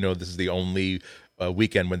 but they do know this is the only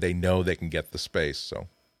weekend when they know they can get the space. So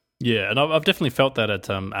yeah, and I've definitely felt that at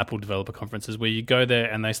Apple developer conferences where you go there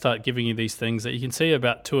and they start giving you these things that you can see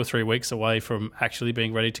about 2 or 3 weeks away from actually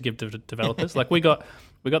being ready to give to developers. Like we got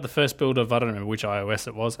the first build of, I don't remember which iOS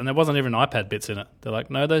it was, and there wasn't even iPad bits in it. They're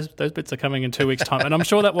like, no, those bits are coming in 2 weeks' time. And I'm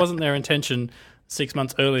sure that wasn't their intention 6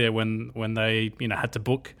 months earlier when they, you know, had to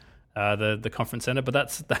book the conference center.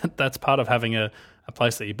 But that's part of having a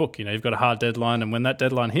place that you book. You know, you've got a hard deadline, and when that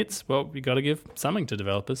deadline hits, well, you got to give something to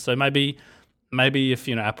developers. So maybe if,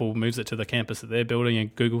 you know, Apple moves it to the campus that they're building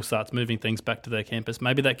and Google starts moving things back to their campus,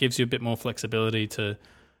 maybe that gives you a bit more flexibility to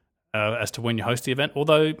as to when you host the event.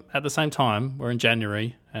 Although at the same time, we're in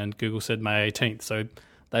January and Google said May 18th, so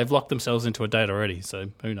they've locked themselves into a date already.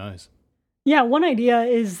 So who knows? Yeah, one idea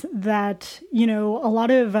is that, you know, a lot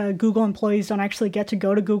of Google employees don't actually get to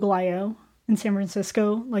go to Google I/O in San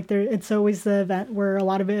Francisco. Like it's always the event where a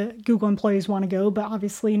lot of Google employees want to go, but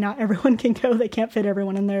obviously not everyone can go. They can't fit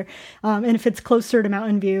everyone in there. And if it's closer to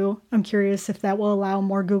Mountain View, I'm curious if that will allow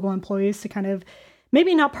more Google employees to kind of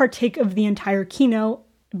maybe not partake of the entire keynote,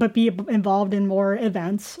 but be involved in more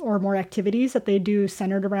events or more activities that they do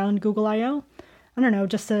centered around Google I/O. I don't know,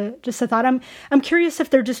 just a thought. I'm curious if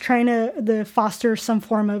they're just trying to foster some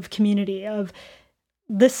form of community of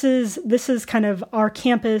this is kind of our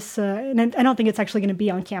campus, and I don't think it's actually going to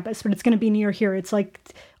be on campus, but it's going to be near here. It's like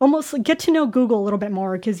almost get to know Google a little bit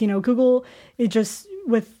more because, you know, Google is just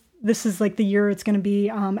with this is like the year it's going to be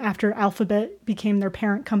after Alphabet became their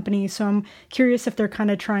parent company. So I'm curious if they're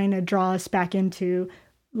kind of trying to draw us back into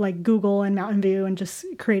like Google and Mountain View and just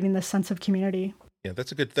creating this sense of community. Yeah,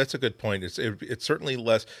 that's a good point. It's certainly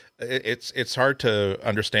less. It's hard to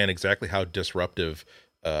understand exactly how disruptive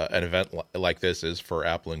an event like this is for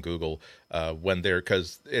Apple and Google when they're,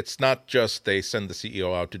 because it's not just they send the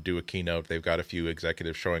CEO out to do a keynote. They've got a few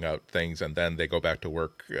executives showing out things, and then they go back to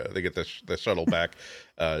work. They get the shuttle back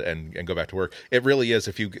and go back to work. It really is.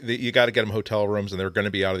 If you got to get them hotel rooms, and they're going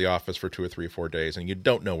to be out of the office for 2 or 3 or 4 days, and you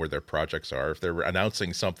don't know where their projects are. If they're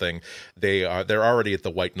announcing something, they're already at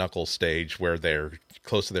the white knuckle stage where they're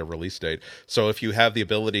close to their release date. So if you have the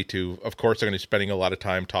ability to, of course, they're going to be spending a lot of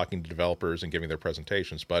time talking to developers and giving their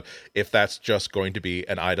presentations. But if that's just going to be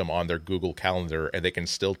an item on their Google Calendar, and they can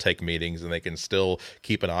still take meetings and they can still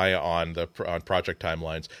keep an eye on project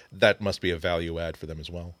timelines, that must be a value add for them as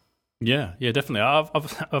well. Yeah, definitely.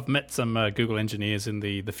 I've met some Google engineers in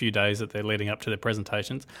the few days that they're leading up to their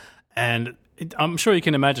presentations, and I'm sure you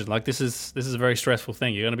can imagine, like, this is a very stressful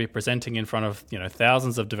thing. You're going to be presenting in front of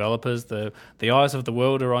thousands of developers. The eyes of the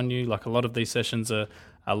world are on you. Like, a lot of these sessions are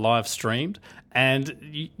live streamed, and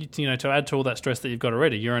to add to all that stress that you've got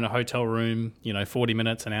already, you're in a hotel room, 40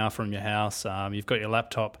 minutes, an hour from your house. You've got your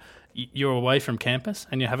laptop. You're away from campus,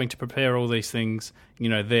 and you're having to prepare all these things,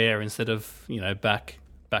 there instead of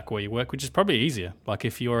back where you work, which is probably easier. Like,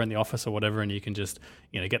 if you're in the office or whatever, and you can just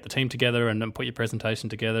get the team together and then put your presentation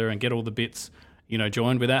together and get all the bits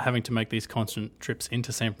joined without having to make these constant trips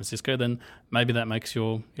into San Francisco, then maybe that makes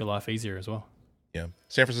your life easier as well. Yeah,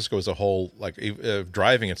 San Francisco as a whole, like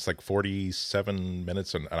driving, it's like 47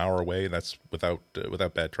 minutes, an hour away. And that's without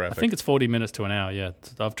bad traffic. I think it's 40 minutes to an hour. Yeah,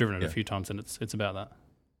 I've driven it a few times, and it's about that.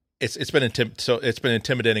 It's been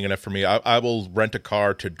intimidating enough for me. I will rent a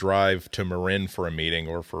car to drive to Marin for a meeting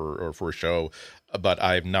or for a show, but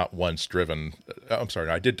I've not once driven. I'm sorry,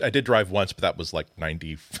 I did drive once, but that was like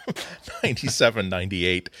 97,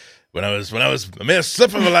 98. When I was a mere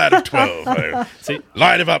slip of a lad of 12, I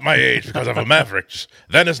lied about my age because of a Maverick.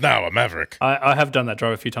 Then is now a Maverick. I have done that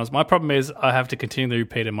drive a few times. My problem is I have to continually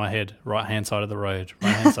repeat in my head, right-hand side of the road,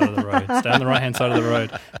 right-hand side of the road. Stay on the right-hand side of the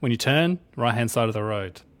road. When you turn, right-hand side of the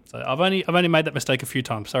road. So I've only made that mistake a few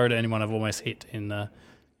times. Sorry to anyone I've almost hit in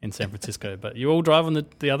San Francisco, but you all drive on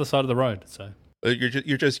the other side of the road. So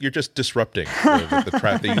you're just disrupting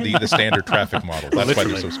the standard traffic model. That's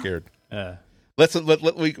literally why you're so scared. Yeah.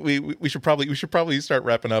 We should probably start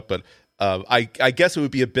wrapping up, but I guess it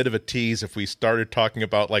would be a bit of a tease if we started talking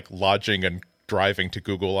about like lodging and driving to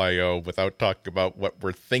Google I/O without talking about what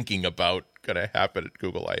we're thinking about going to happen at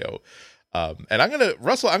Google I/O. And I'm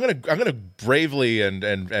gonna bravely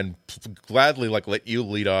and gladly let you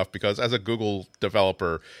lead off, because as a Google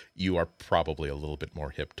developer, you are probably a little bit more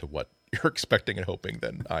hip to what you're expecting and hoping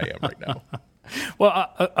than I am right now.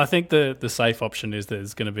 Well, I think the safe option is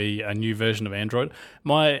there's going to be a new version of Android.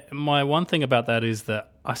 My one thing about that is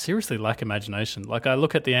that I seriously lack imagination. Like, I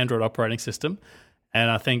look at the Android operating system,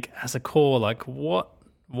 and I think, as a core, like,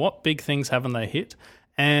 what big things haven't they hit?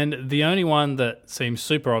 And the only one that seems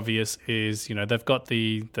super obvious is, they've got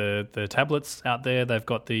the tablets out there. They've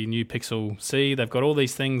got the new Pixel C. They've got all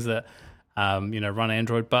these things that, run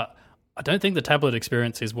Android. But I don't think the tablet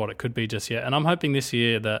experience is what it could be just yet. And I'm hoping this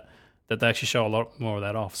year that they actually show a lot more of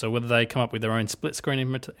that off. So whether they come up with their own split screen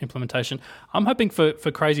implementation, I'm hoping for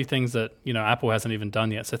crazy things that, Apple hasn't even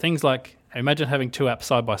done yet. So things like, imagine having two apps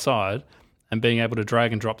side by side and being able to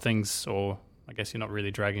drag and drop things, or I guess you're not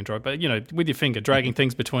really drag and drop, but with your finger, dragging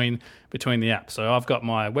things between the apps. So I've got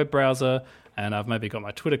my web browser, and I've maybe got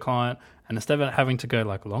my Twitter client, and instead of having to go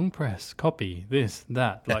like long press, copy, this,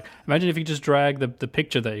 that, like, imagine if you just drag the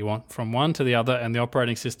picture that you want from one to the other, and the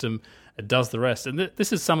operating system does the rest. And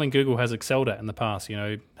this is something Google has excelled at in the past,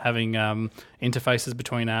 having interfaces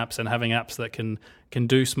between apps and having apps that can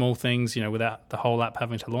do small things, without the whole app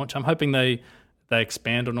having to launch. I'm hoping they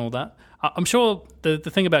expand on all that. I'm sure the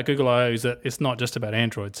thing about Google I/O is that it's not just about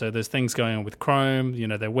Android. So there's things going on with Chrome,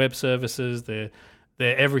 their web services, their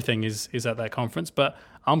everything is at that conference. But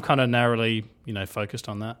I'm kind of narrowly, focused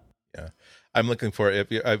on that. Yeah, I'm looking for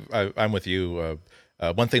it. I'm with you.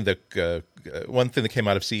 One thing that came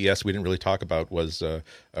out of CES we didn't really talk about was a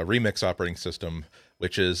Remix operating system,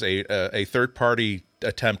 which is a third-party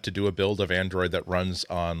attempt to do a build of Android that runs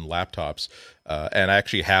on laptops, and I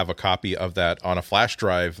actually have a copy of that on a flash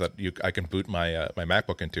drive that I can boot my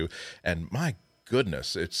MacBook into. And my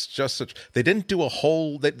goodness, it's just such. They didn't do a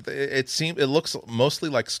whole. It looks mostly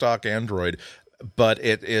like stock Android. but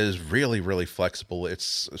it is really, really flexible. It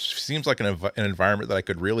seems like an environment that I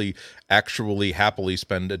could really actually happily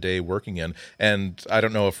spend a day working in. And I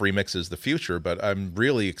don't know if Remix is the future, but I'm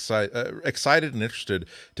really excited and interested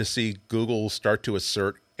to see Google start to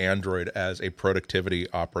assert Android as a productivity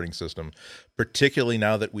operating system, particularly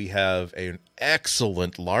now that we have an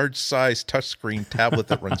excellent large-size touchscreen tablet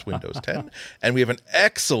that runs Windows 10, and we have an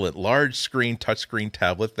excellent large-screen touchscreen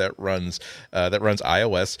tablet that runs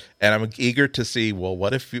iOS. And I'm eager to see, well,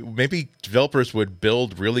 what if maybe developers would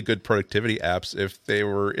build really good productivity apps if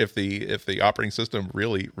the operating system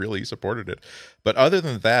really supported it. But other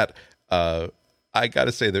than that, I got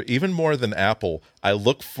to say that even more than Apple, I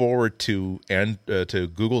look forward to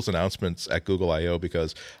Google's announcements at Google I/O,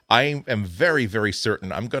 because I am very, very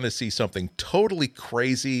certain I'm going to see something totally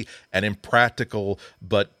crazy and impractical,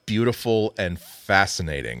 but beautiful and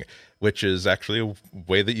fascinating, which is actually a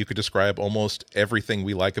way that you could describe almost everything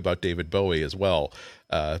we like about David Bowie as well.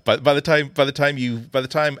 But by the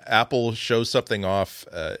time Apple shows something off,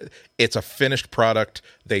 it's a finished product.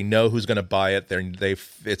 They know who's going to buy it.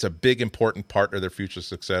 It's a big important part of their future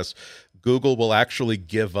success. Google will actually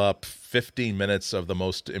give up 15 minutes of the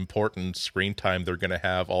most important screen time they're going to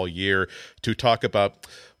have all year to talk about,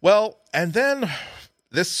 well, and then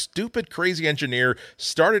this stupid, crazy engineer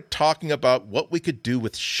started talking about what we could do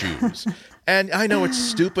with shoes. And I know it's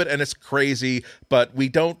stupid and it's crazy, but we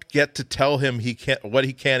don't get to tell him what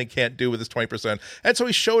he can and can't do with his 20%. And so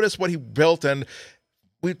he showed us what he built, and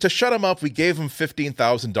to shut him up, we gave him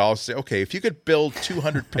 $15,000 to say, okay, if you could build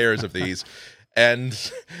 200 pairs of these,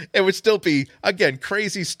 and it would still be, again,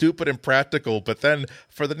 crazy, stupid, and practical. But then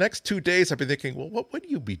for the next 2 days, I've been thinking, well, what would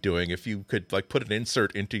you be doing if you could put an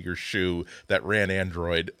insert into your shoe that ran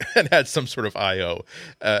Android and had some sort of I/O?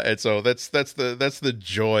 And so that's the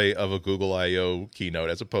joy of a Google I/O keynote,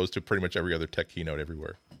 as opposed to pretty much every other tech keynote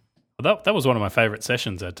everywhere. That was one of my favorite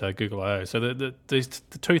sessions at Google I/O. So the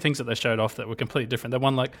two things that they showed off that were completely different. The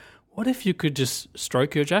one, what if you could just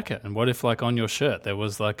stroke your jacket, and what if on your shirt there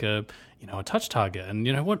was a touch target,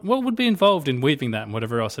 and what would be involved in weaving that and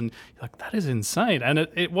whatever else, and you're that is insane. And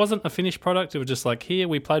it wasn't a finished product. It was just here,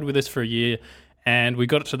 we played with this for a year, and we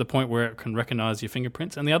got it to the point where it can recognize your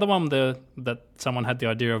fingerprints. And the other one that someone had the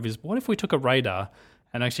idea of is, what if we took a radar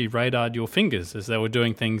and actually radared your fingers as they were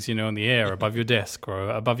doing things, in the air above your desk or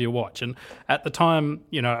above your watch. And at the time,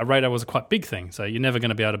 a radar was a quite big thing, so you're never going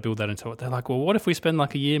to be able to build that into it. They're well, what if we spend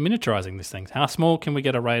a year miniaturizing these things? How small can we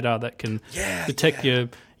get a radar that can detect your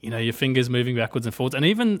fingers moving backwards and forwards? And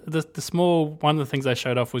even the small, one of the things they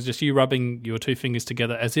showed off was just you rubbing your two fingers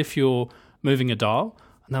together as if you're moving a dial.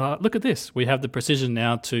 And they're look at this. We have the precision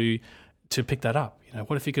now to pick that up.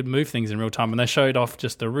 What if you could move things in real time? And they showed off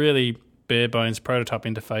just a really bare bones prototype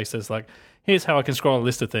interface. There's here's how I can scroll a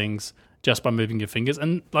list of things just by moving your fingers.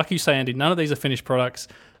 And like you say, Andy, none of these are finished products.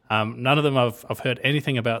 None of them I've heard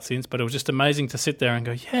anything about since, but it was just amazing to sit there and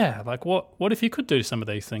go, what if you could do some of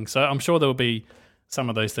these things? So I'm sure there will be some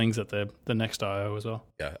of those things at the next I/O as well.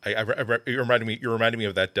 Yeah, you're reminding me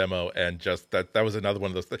of that demo, and just that was another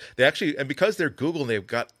one of those. They actually, and because they're Google, and they've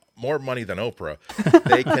got more money than Oprah,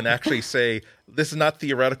 they can actually say, this is not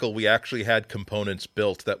theoretical. We actually had components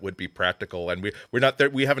built that would be practical, and we're not there.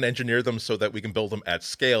 We haven't engineered them so that we can build them at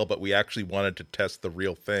scale, but we actually wanted to test the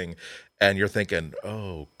real thing. And you're thinking,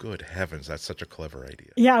 oh, good heavens, that's such a clever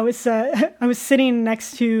idea. Yeah, I was sitting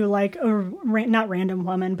next to not random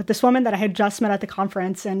woman, but this woman that I had just met at the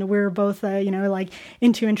conference, and we were both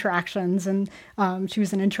into interactions, and she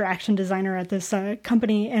was an interaction designer at this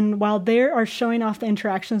company. And while they are showing off the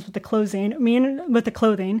interactions with the clothing, me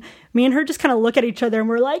and her just kind of look at each other, and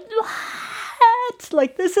we're like,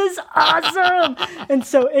 this is awesome. And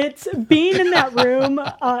so it's being in that room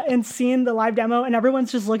and seeing the live demo, and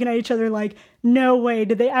everyone's just looking at each other no way,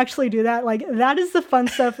 did they actually do that? That is the fun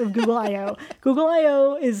stuff of Google I/O. Google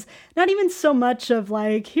I/O is not even so much of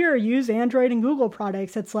here, use Android and Google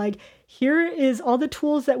products. It's here is all the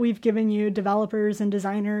tools that we've given you, developers and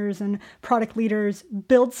designers and product leaders,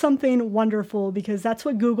 build something wonderful, because that's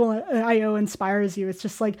what Google I/O inspires you. It's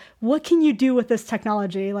just what can you do with this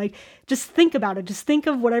technology? Just think about it. Just think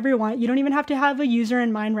of whatever you want. You don't even have to have a user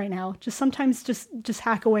in mind right now. Sometimes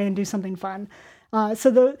hack away and do something fun.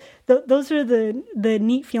 So those are the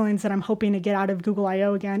neat feelings that I'm hoping to get out of Google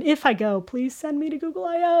I/O again. If I go, please send me to Google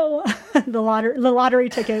I/O. the lottery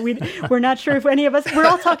ticket. We're not sure if any of us. We're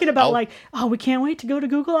all talking about we can't wait to go to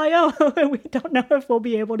Google I/O. We don't know if we'll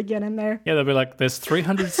be able to get in there. Yeah, they'll be there's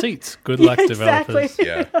 300 seats. Good luck, developers.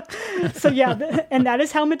 Yeah. So and that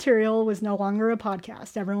is how Material was no longer a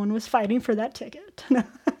podcast. Everyone was fighting for that ticket.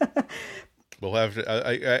 We'll have.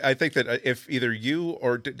 I think that if either you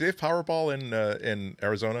or do they have Powerball in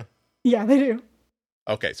Arizona? Yeah, they do.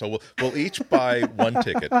 Okay, so we'll each buy one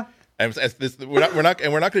ticket. And we're not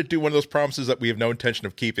going to do one of those promises that we have no intention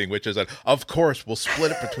of keeping, which is that of course we'll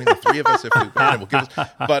split it between the three of us if we win. And we'll give us,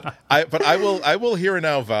 but I will here and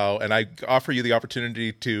now vow, and I offer you the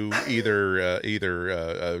opportunity to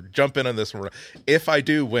either jump in on this one. If I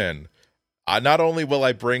do win, not only will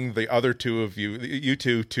I bring the other two of you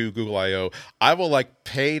two to Google I/O, I will like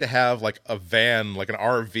pay to have like a van, like an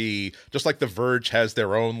RV, just like The Verge has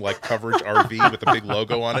their own like coverage RV with a big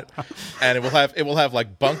logo on it, and it will have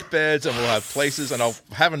like bunk beds, and we'll have places, and I'll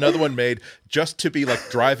have another one made just to be like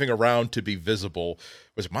driving around to be visible.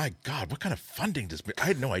 My God, what kind of funding does? I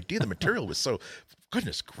had no idea the material was so.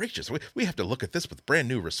 Goodness gracious, we have to look at this with brand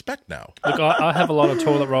new respect now. Look, I have a lot of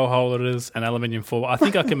toilet roll holders and aluminium foil. I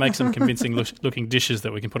think I can make some convincing looking dishes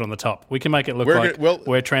that we can put on the top. We can make it look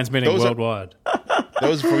we're transmitting worldwide.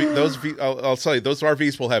 I'll tell you, those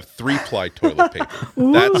RVs will have 3-ply toilet paper.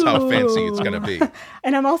 That's how fancy it's going to be.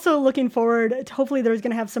 And I'm also looking forward to, hopefully there's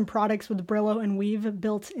going to have some products with Brillo and Weave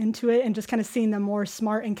built into it, and just kind of seeing the more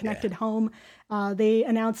smart and connected home. They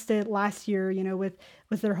announced it last year,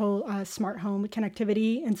 with their whole smart home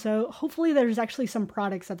connectivity. And so hopefully there's actually some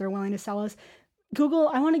products that they're willing to sell us. Google,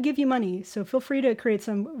 I want to give you money, so feel free to create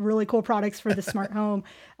some really cool products for the smart home.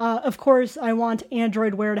 Of course, I want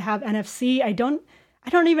Android Wear to have NFC. I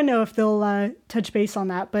don't even know if they'll touch base on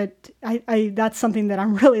that, but I that's something that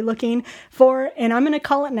I'm really looking for, and I'm going to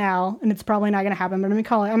call it now, and it's probably not going to happen, but I'm going to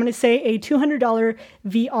call it. I'm going to say a $200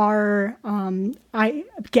 VR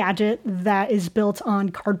gadget that is built on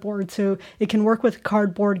cardboard, so it can work with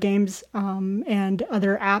cardboard games and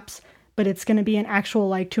other apps, but it's going to be an actual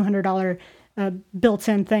like $200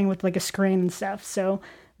 built-in thing with like a screen and stuff. So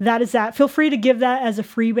that is that. Feel free to give that as a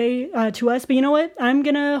freebie to us, but you know what? I'm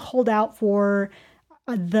going to hold out for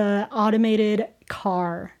the automated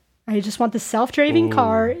car. I just want the self-driving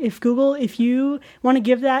car. If you want to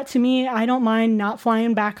give that to me, I don't mind not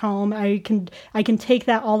flying back home. I can take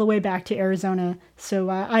that all the way back to Arizona. So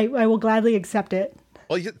I will gladly accept it.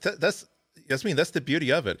 Well, that's the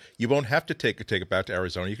beauty of it. You won't have to take it back to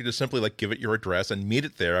Arizona. You can just simply like give it your address and meet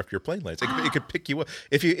it there after your plane lands. It could pick you up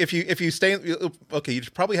if you stay. Okay, you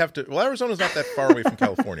probably have to. Well, Arizona's not that far away from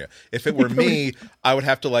California. If it were me, I would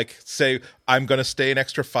have to like say I'm going to stay an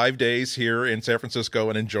extra 5 days here in San Francisco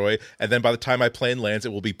and enjoy. And then by the time my plane lands,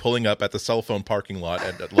 it will be pulling up at the cell phone parking lot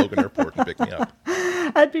at Logan Airport and pick me up.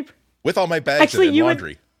 With all my bags and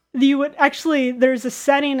laundry. You would actually. There's a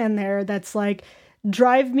setting in there that's like,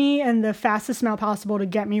 drive me in the fastest amount possible to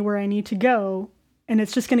get me where I need to go. And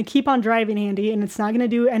it's just going to keep on driving Andy, and it's not going to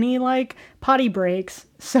do any like potty breaks.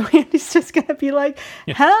 So Andy's just going to be like,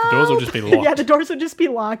 help! The doors will just be locked. Yeah, the doors will just be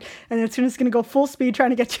locked, and it's just going to go full speed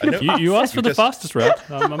trying to get you to You asked for the fastest route.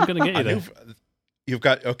 I'm going to get you there. You've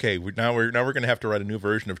got now we're going to have to write a new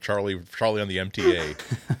version of Charlie on the MTA.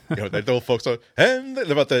 The old folks and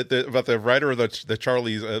about the writer of the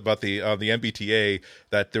Charlie's about the MBTA,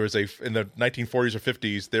 that there was in the 1940s or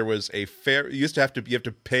 50s there was a fare. You have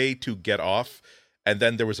to pay to get off. And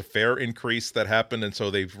then there was a fare increase that happened, and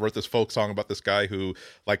so they wrote this folk song about this guy who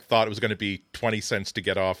like thought it was going to be 20 cents to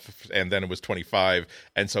get off, and then it was 25,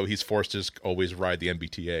 and so he's forced to just always ride the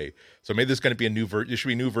MBTA. So maybe there's going to be there should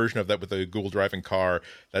be a new version of that with a Google driving car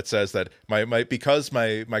that says that because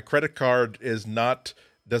my credit card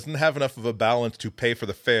doesn't have enough of a balance to pay for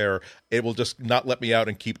the fare, it will just not let me out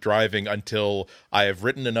and keep driving until I have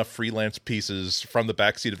written enough freelance pieces from the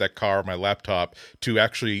backseat of that car, my laptop, to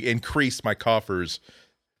actually increase my coffers.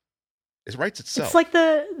 It writes itself. It's like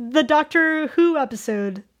the Doctor Who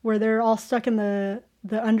episode where they're all stuck in the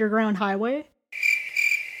underground highway.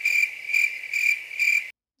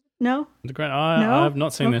 No? I have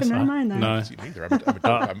not seen this. Never mind that. No.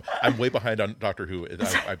 I'm way behind on Doctor Who.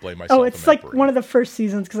 I blame myself. Oh, it's like one of the first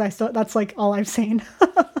seasons because that's like all I've seen.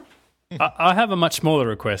 I have a much smaller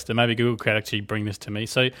request, and maybe Google could actually bring this to me.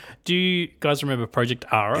 So do you guys remember Project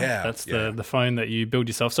Ara? Yeah. That's the phone that you build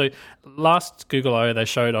yourself. So last Google I/O, they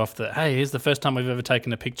showed off that, hey, here's the first time we've ever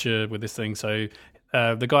taken a picture with this thing. So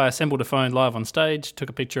the guy assembled a phone live on stage, took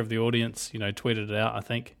a picture of the audience, tweeted it out, I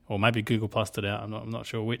think, or maybe Google Plused it out. I'm not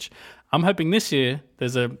sure which. I'm hoping this year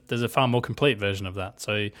there's a far more complete version of that.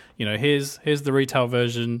 So here's the retail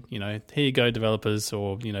version. Here you go, developers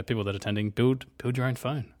or people that are attending. Build your own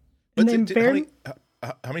phone. But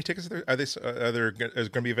how many tickets are there? Is going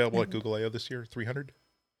to be available at Google I/O this year? 300.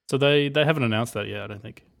 So they haven't announced that yet, I don't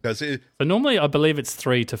think. Does it? But normally, I believe it's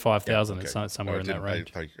 3,000 to 5,000. Yeah, okay. It's somewhere in that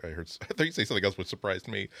range. I thought you say something else, which surprised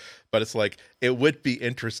me. But it's like it would be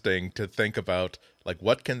interesting to think about like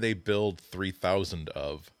what can they build 3,000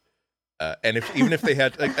 of, And even if they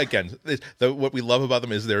had, again, what we love about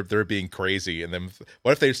them is they're being crazy. And then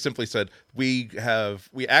what if they simply said, we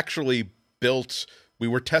actually built. We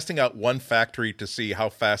were testing out one factory to see how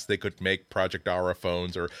fast they could make Project Aura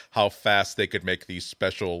phones, or how fast they could make these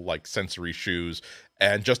special like sensory shoes,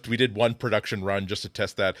 and we did one production run just to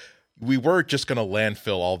test that. We were just going to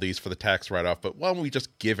landfill all these for the tax write-off, but why don't we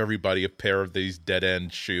just give everybody a pair of these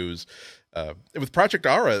dead-end shoes? With Project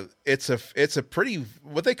Aura, it's a pretty,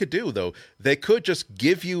 what they could do though, they could just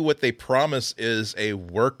give you what they promise is a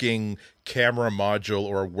working camera module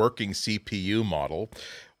or a working CPU model.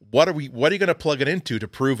 What are you going to plug it into to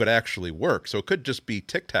prove it actually works? So it could just be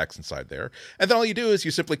Tic Tacs inside there. And then all you do is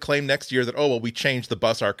you simply claim next year that, oh, well, we changed the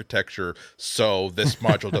bus architecture, so this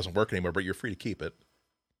module doesn't work anymore, but you're free to keep it.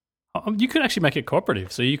 You could actually make it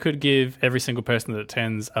cooperative. So you could give every single person that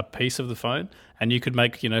attends a piece of the phone, and you could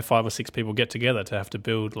make 5 or 6 people get together to have to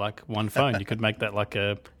build like one phone. You could make that like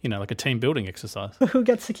a team building exercise. Who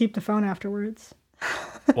gets to keep the phone afterwards?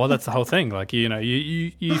 Well, that's the whole thing. Like,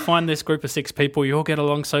 you find this group of 6 people, you all get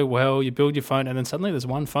along so well, you build your phone, and then suddenly there's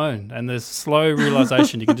one phone, and there's slow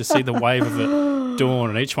realization. You can just see the wave of it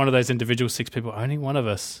dawn, and each one of those individual 6 people, only one of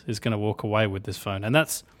us is going to walk away with this phone. And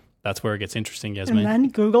that's where it gets interesting, Yasmin. And then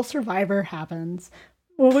Google Survivor happens.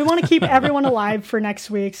 Well, we want to keep everyone alive for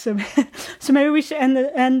next week, so maybe we should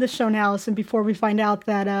end the show now. So before we find out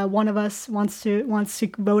that one of us wants to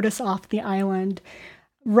vote us off the island.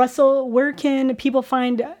 Russell, where can people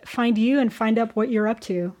find you and find out what you're up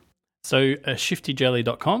to? So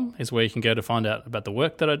shiftyjelly.com is where you can go to find out about the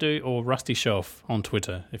work that I do, or Rusty Shelf on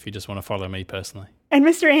Twitter if you just want to follow me personally. And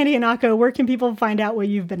Mr. Andy Ihnatko, where can people find out what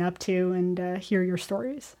you've been up to and hear your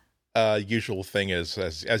stories? Usual thing is,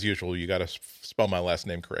 as usual, you got to spell my last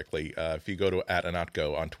name correctly. If you go to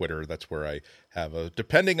 @Ihnatko on Twitter, that's where I have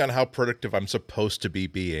depending on how productive I'm supposed to be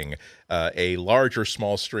being, a large or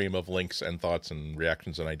small stream of links and thoughts and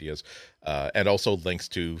reactions and ideas, and also links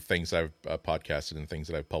to things I've podcasted and things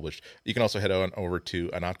that I've published. You can also head on over to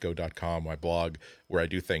ihnatko.com, my blog, where I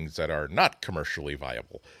do things that are not commercially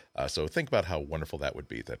viable. So think about how wonderful that would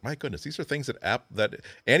be. That, my goodness, these are things that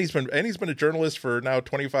Andy's been a journalist for now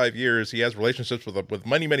 25 years. He has relationships with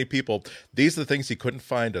many, many people. These are the things he couldn't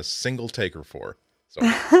find a single taker for. So.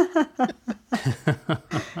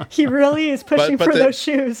 He really is pushing for those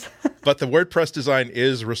shoes. But the WordPress design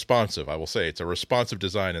is responsive. I will say it's a responsive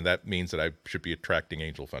design, and that means that I should be attracting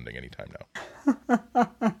angel funding anytime now.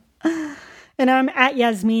 And I'm at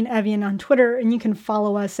Yasmin Evian on Twitter, and you can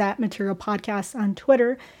follow us at Material Podcast on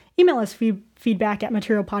Twitter. Email us feedback at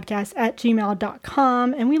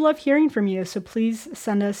materialpodcast@gmail.com, and we love hearing from you, so please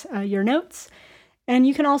send us your notes. And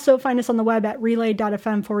you can also find us on the web at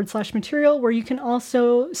relay.fm/material, where you can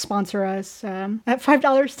also sponsor us at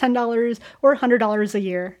 $5, $10, or $100 a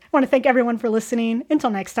year. I want to thank everyone for listening.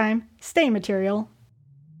 Until next time, stay material.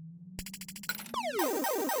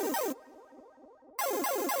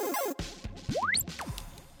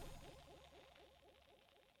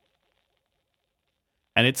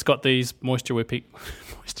 And it's got these moisture wicking.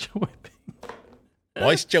 Moisture.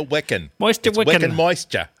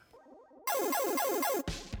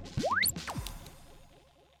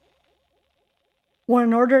 Well,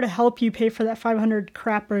 in order to help you pay for that 500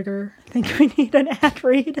 crap burger, I think we need an ad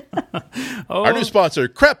read. Our new sponsor,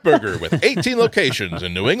 Crap Burger, with 18 locations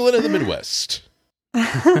in New England and the Midwest.